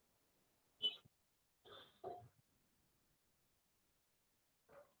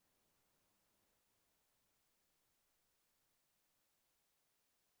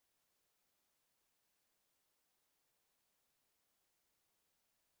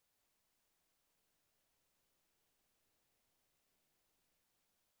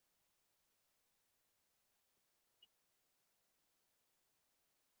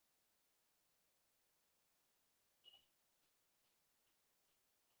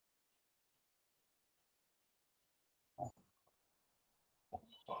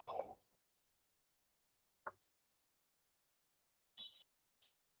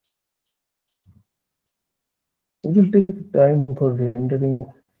 It will take time for rendering.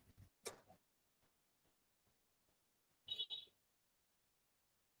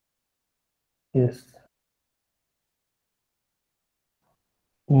 Yes.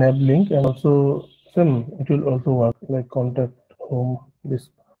 Nav link, and also it will also work like contact home this.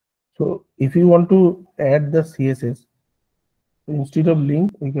 So if you want to add the CSS, instead of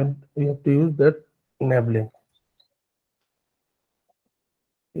link, we have to use that nav link.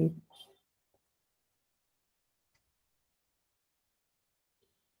 Okay.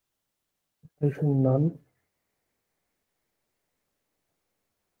 None.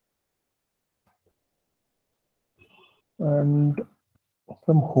 And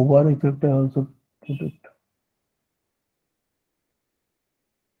some hover effect I also put it.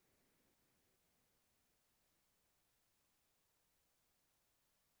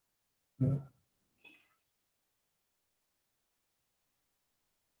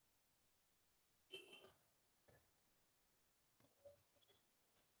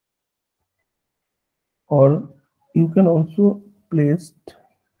 Or you can also place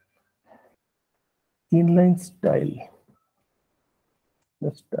inline style,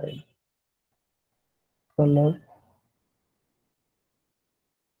 the style, color,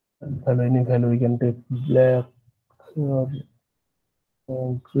 and any value. We can take black or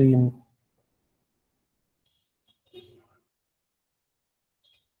green.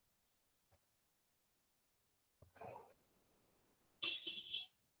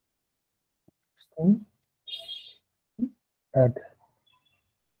 And add.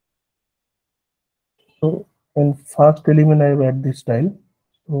 So in first element I have add this style,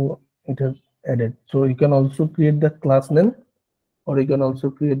 so it has added. So you can also create the class name, or you can also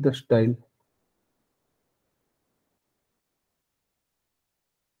create the style.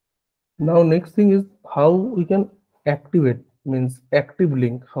 Now next thing is how we can activate, means active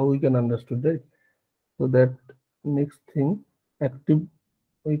link, how we can understand, right? So that next thing, active,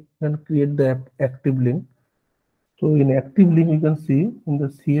 we can create the active link. So in active link we can see in the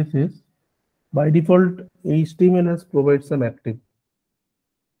CSS, by default HTML has provided some active.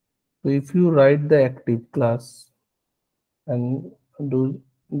 So if you write the active class and do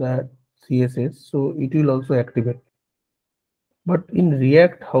that CSS, so it will also activate. But in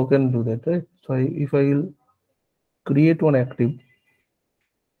React, how can do that, right? So if I will create one active,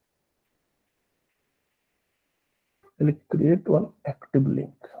 I'll create one active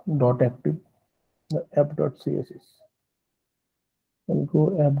link, dot active, app.css, and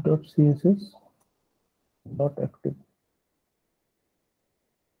go app.css dot active.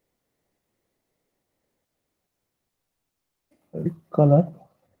 Color,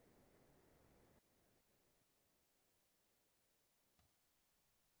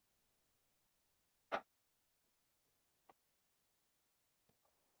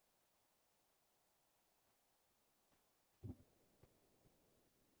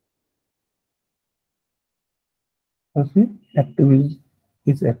 you see active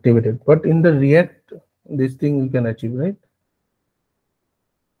is activated, but in the React this thing we can achieve, right?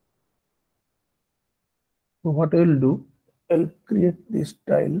 So what I will do, I'll create this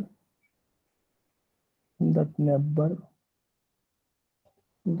style, that navbar,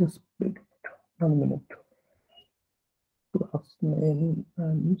 just wait 1 minute, class name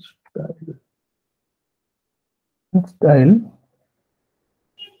and style.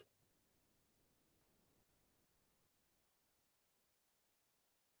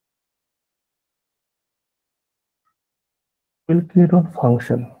 We'll create one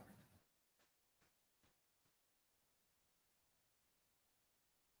function.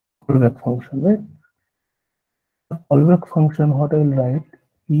 Callback function, right? Callback function, what I will write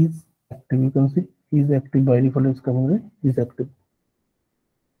is active. You can see is active by default is coming, right? Is active.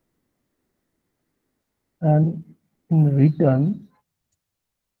 And in return,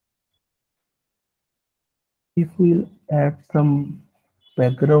 if we'll add some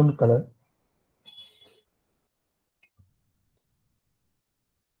background color,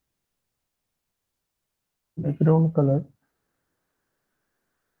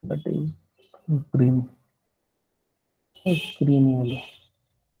 that is green, green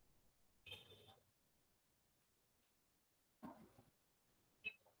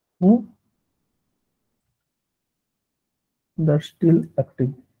yellow. That's still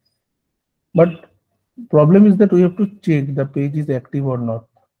active, but problem is that we have to check the page is active or not.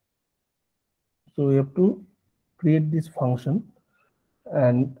 So we have to create this function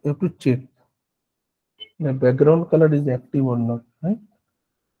and we have to check the background color is active or not, right?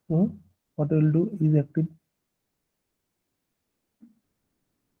 So what we'll do is active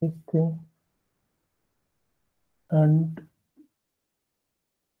this thing, and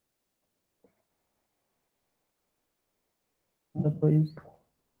Otherwise,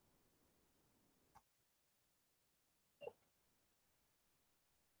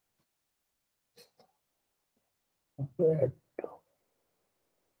 add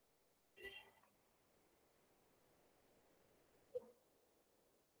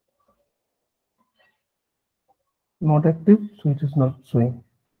not active, so it is not showing.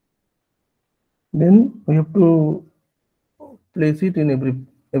 Then we have to place it in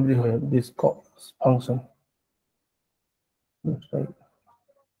everywhere. This function. That's right.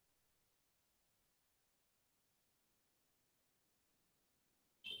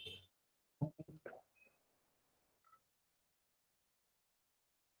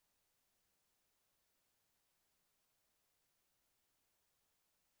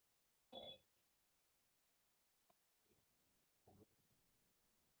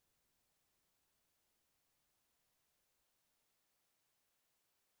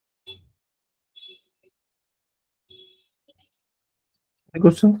 Any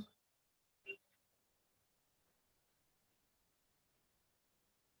questions?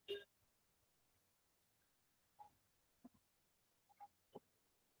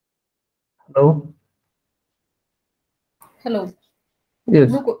 Hello. Hello.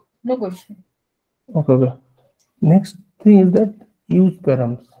 Yes. No question. Okay. Okay. Next thing is that use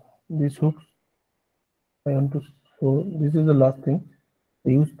params. These hooks I want to show. This is the last thing.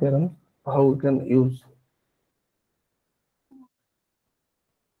 Use params. How we can use.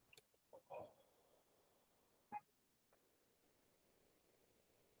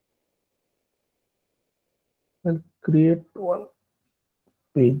 I'll create one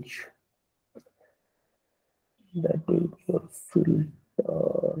page that will be your filter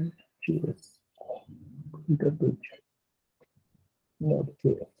JS filter page.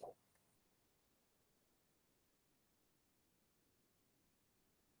 Node.js.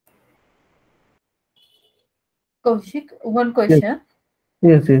 Kaushik, one question.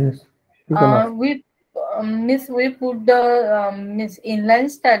 Yes. You can ask. We put the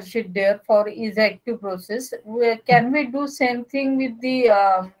inline style sheet there for is active process. Can we do same thing with the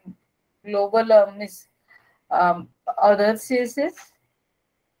global other CSS?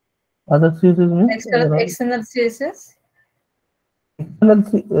 Other CSS means External CSS?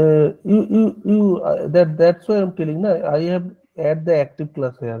 that's why I'm telling. Na, I have add the active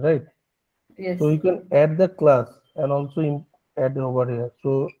class here, right? Yes. So you can add the class and also add over here.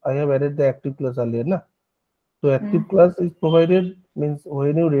 So I have added the active class earlier, na. So active class is provided means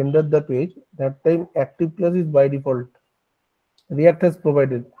when you render the page, that time active class is by default. React has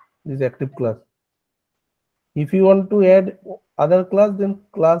provided this active class. If you want to add other class, then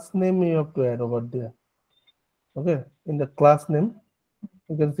class name you have to add over there. Okay, in the class name,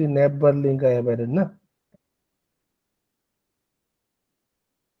 you can see navbar link I have added, na.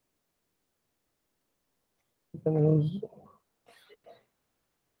 You can use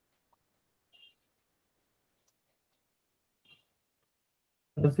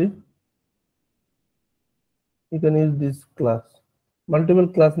see. You can use this class. Multiple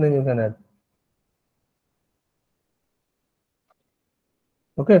class name you can add.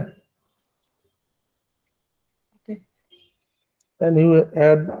 Okay. Okay. And you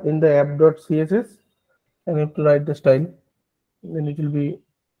add in the app.css and you have to write the style. Then it will be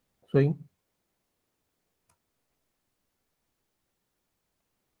showing.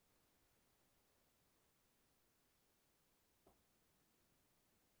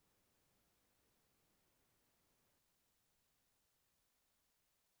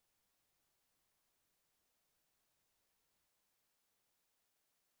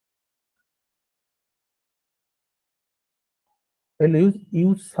 I'll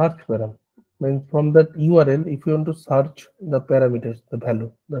use search param. Means from that URL, if you want to search the parameters, the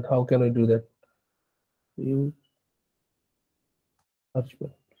value, that how can I do that? Use search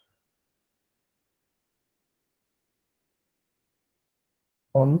param.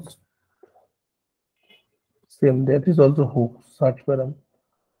 Const same, that is also hook, search param.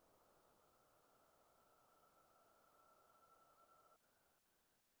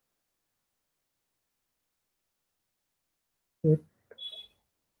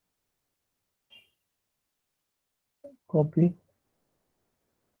 Copy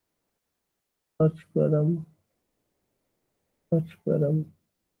search param is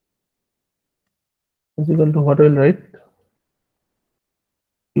equal to what I will write?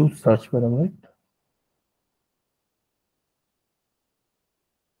 Use search param, right?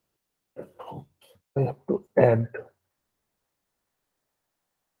 I have to add.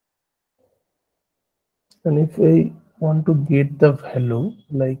 And if I want to get the value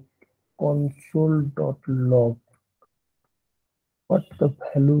like console.log, what the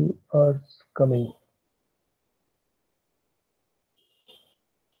value are coming?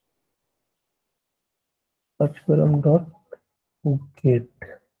 search param dot get.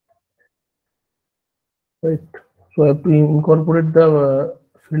 Right. So I have to incorporate the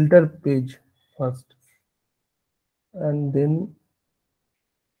filter page first, and then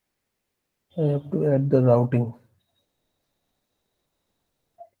I have to add the routing.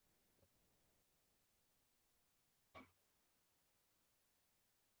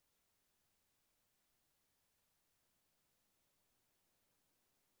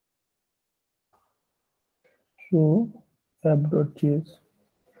 So app.js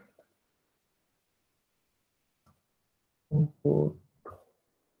import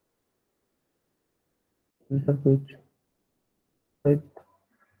filter page. Right.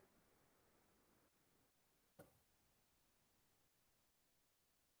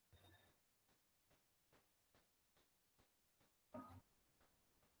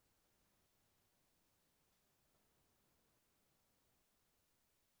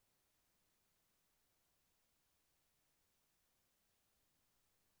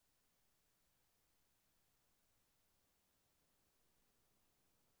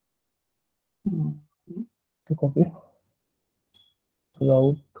 To copy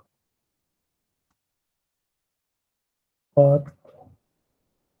route path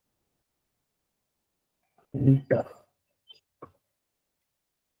filter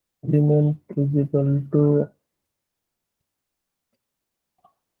element is equal to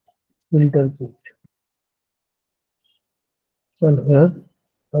filter page. And here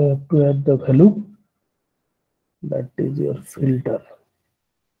I have to add the value, that is your filter.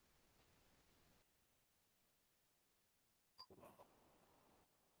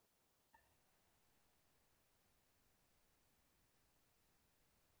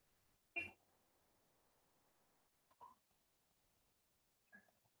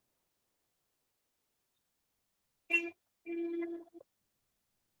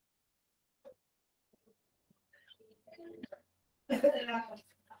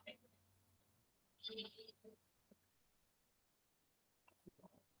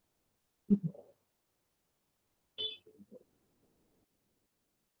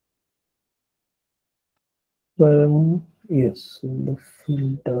 So I am, yes, in the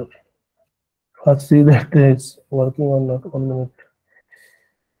filter. First see that it's working or not. 1 minute.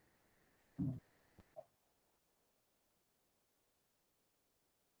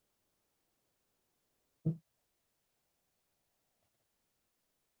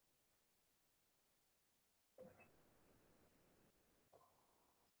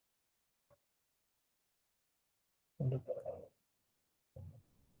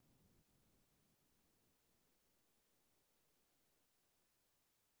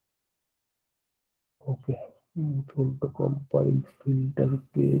 Okay. To the compile filter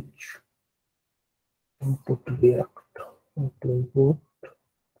page, input React, import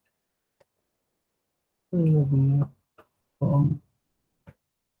React from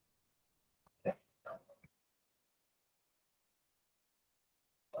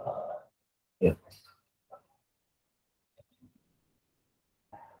yes.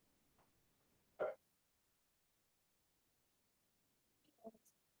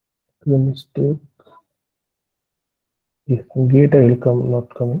 The mistake. Yes, get will come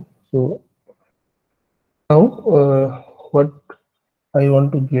not coming. So now what I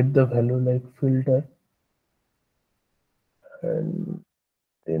want to get the value like filter, and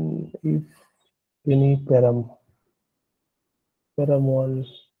then if any param1 is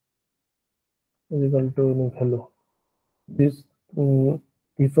equal to any value, this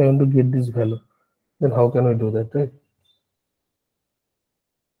if I want to get this value, then how can I do that, right?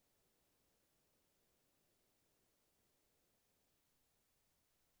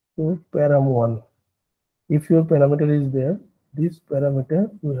 So param1, if your parameter is there, this parameter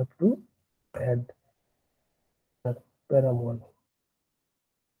you have to add that param1.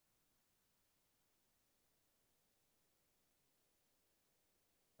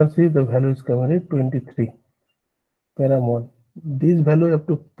 See the value is coming at 23 param1. This value you have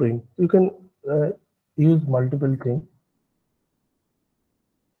to print. You can use multiple things.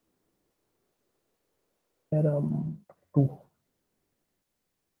 Param2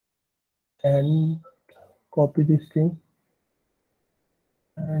 and copy this thing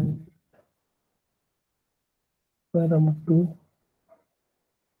and param2.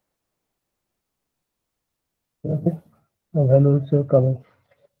 Okay, the values are coming.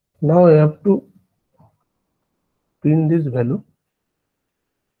 Now I have to print this value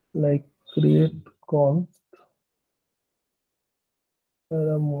like create const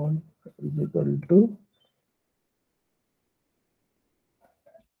param1 is equal to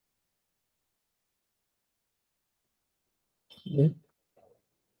this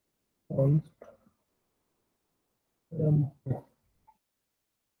const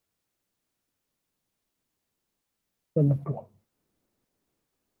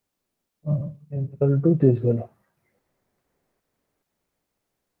equal to this value.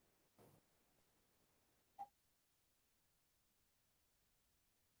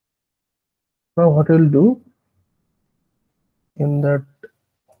 Now what I'll do in that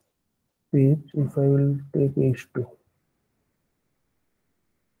page, if I will take h2,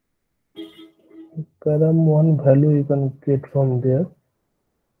 param1 value you can get from there.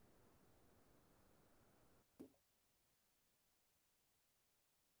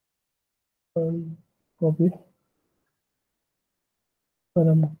 And copy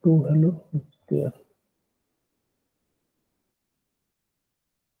param2 value there.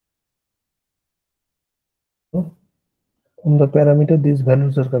 So, on the parameter these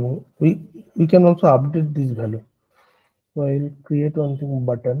values are coming. We can also update this value. So I'll create one thing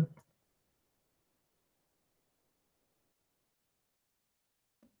button.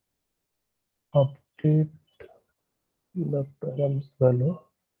 Update the params value.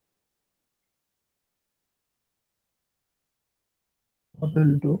 What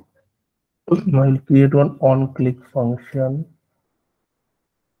I'll do, I'll create one on click function.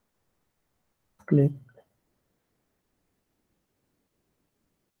 Click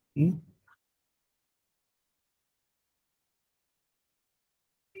E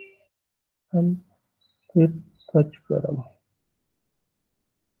and with such param.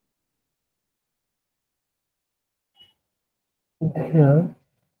 Here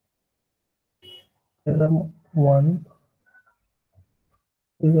param1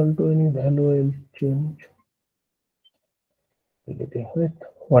 equal to any value I'll change. Wait,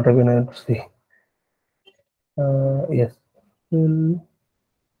 what are we going to see? Yes, will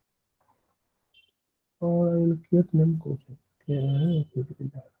or I will create name course. Okay.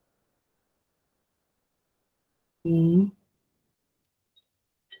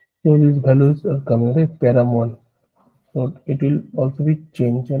 So these values are coming right param1. So it will also be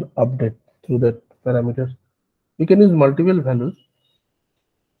changed and update through that parameter. You can use multiple values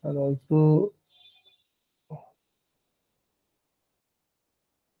and also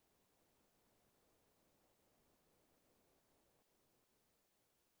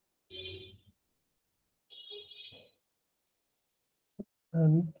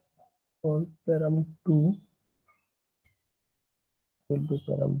and for param2 will be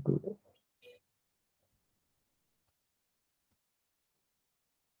param2.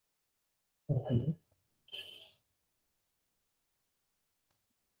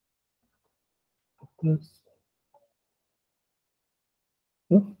 Plus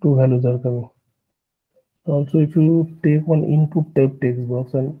two values are coming. Also, if you take one input type text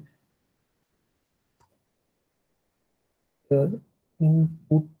box and here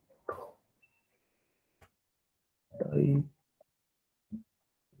input type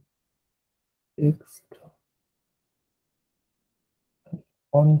text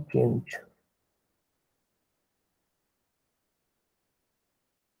on change.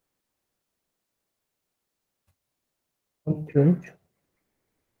 On change.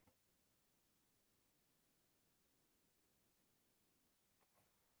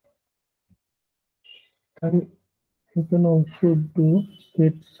 And you can also do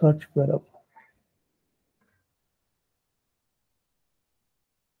set search param.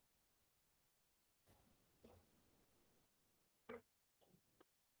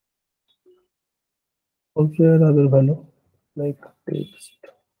 Also another value like text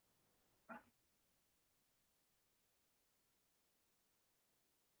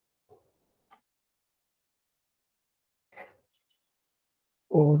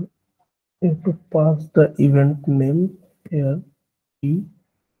or if you pass the event name here e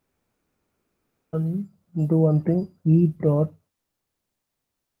and do one thing e dot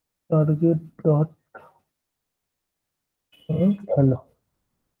target dot hello.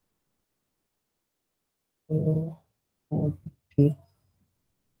 Okay.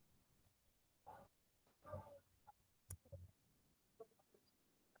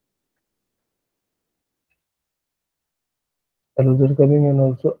 Values are coming and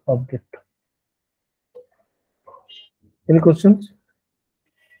also update. Any questions?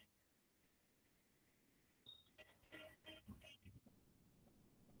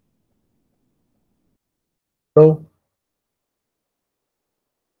 No.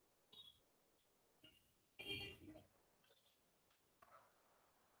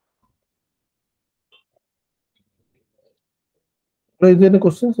 No, is there any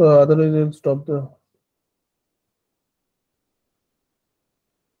questions? Otherwise, I'll stop the.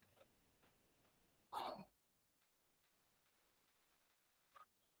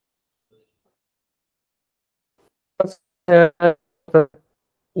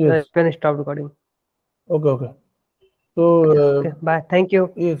 Yes. You can stop recording. Okay. So Okay, bye. Thank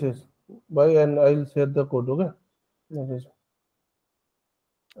you. yes. Bye, and I'll share the code. Okay.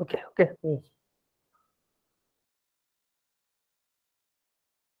 Okay. Yes.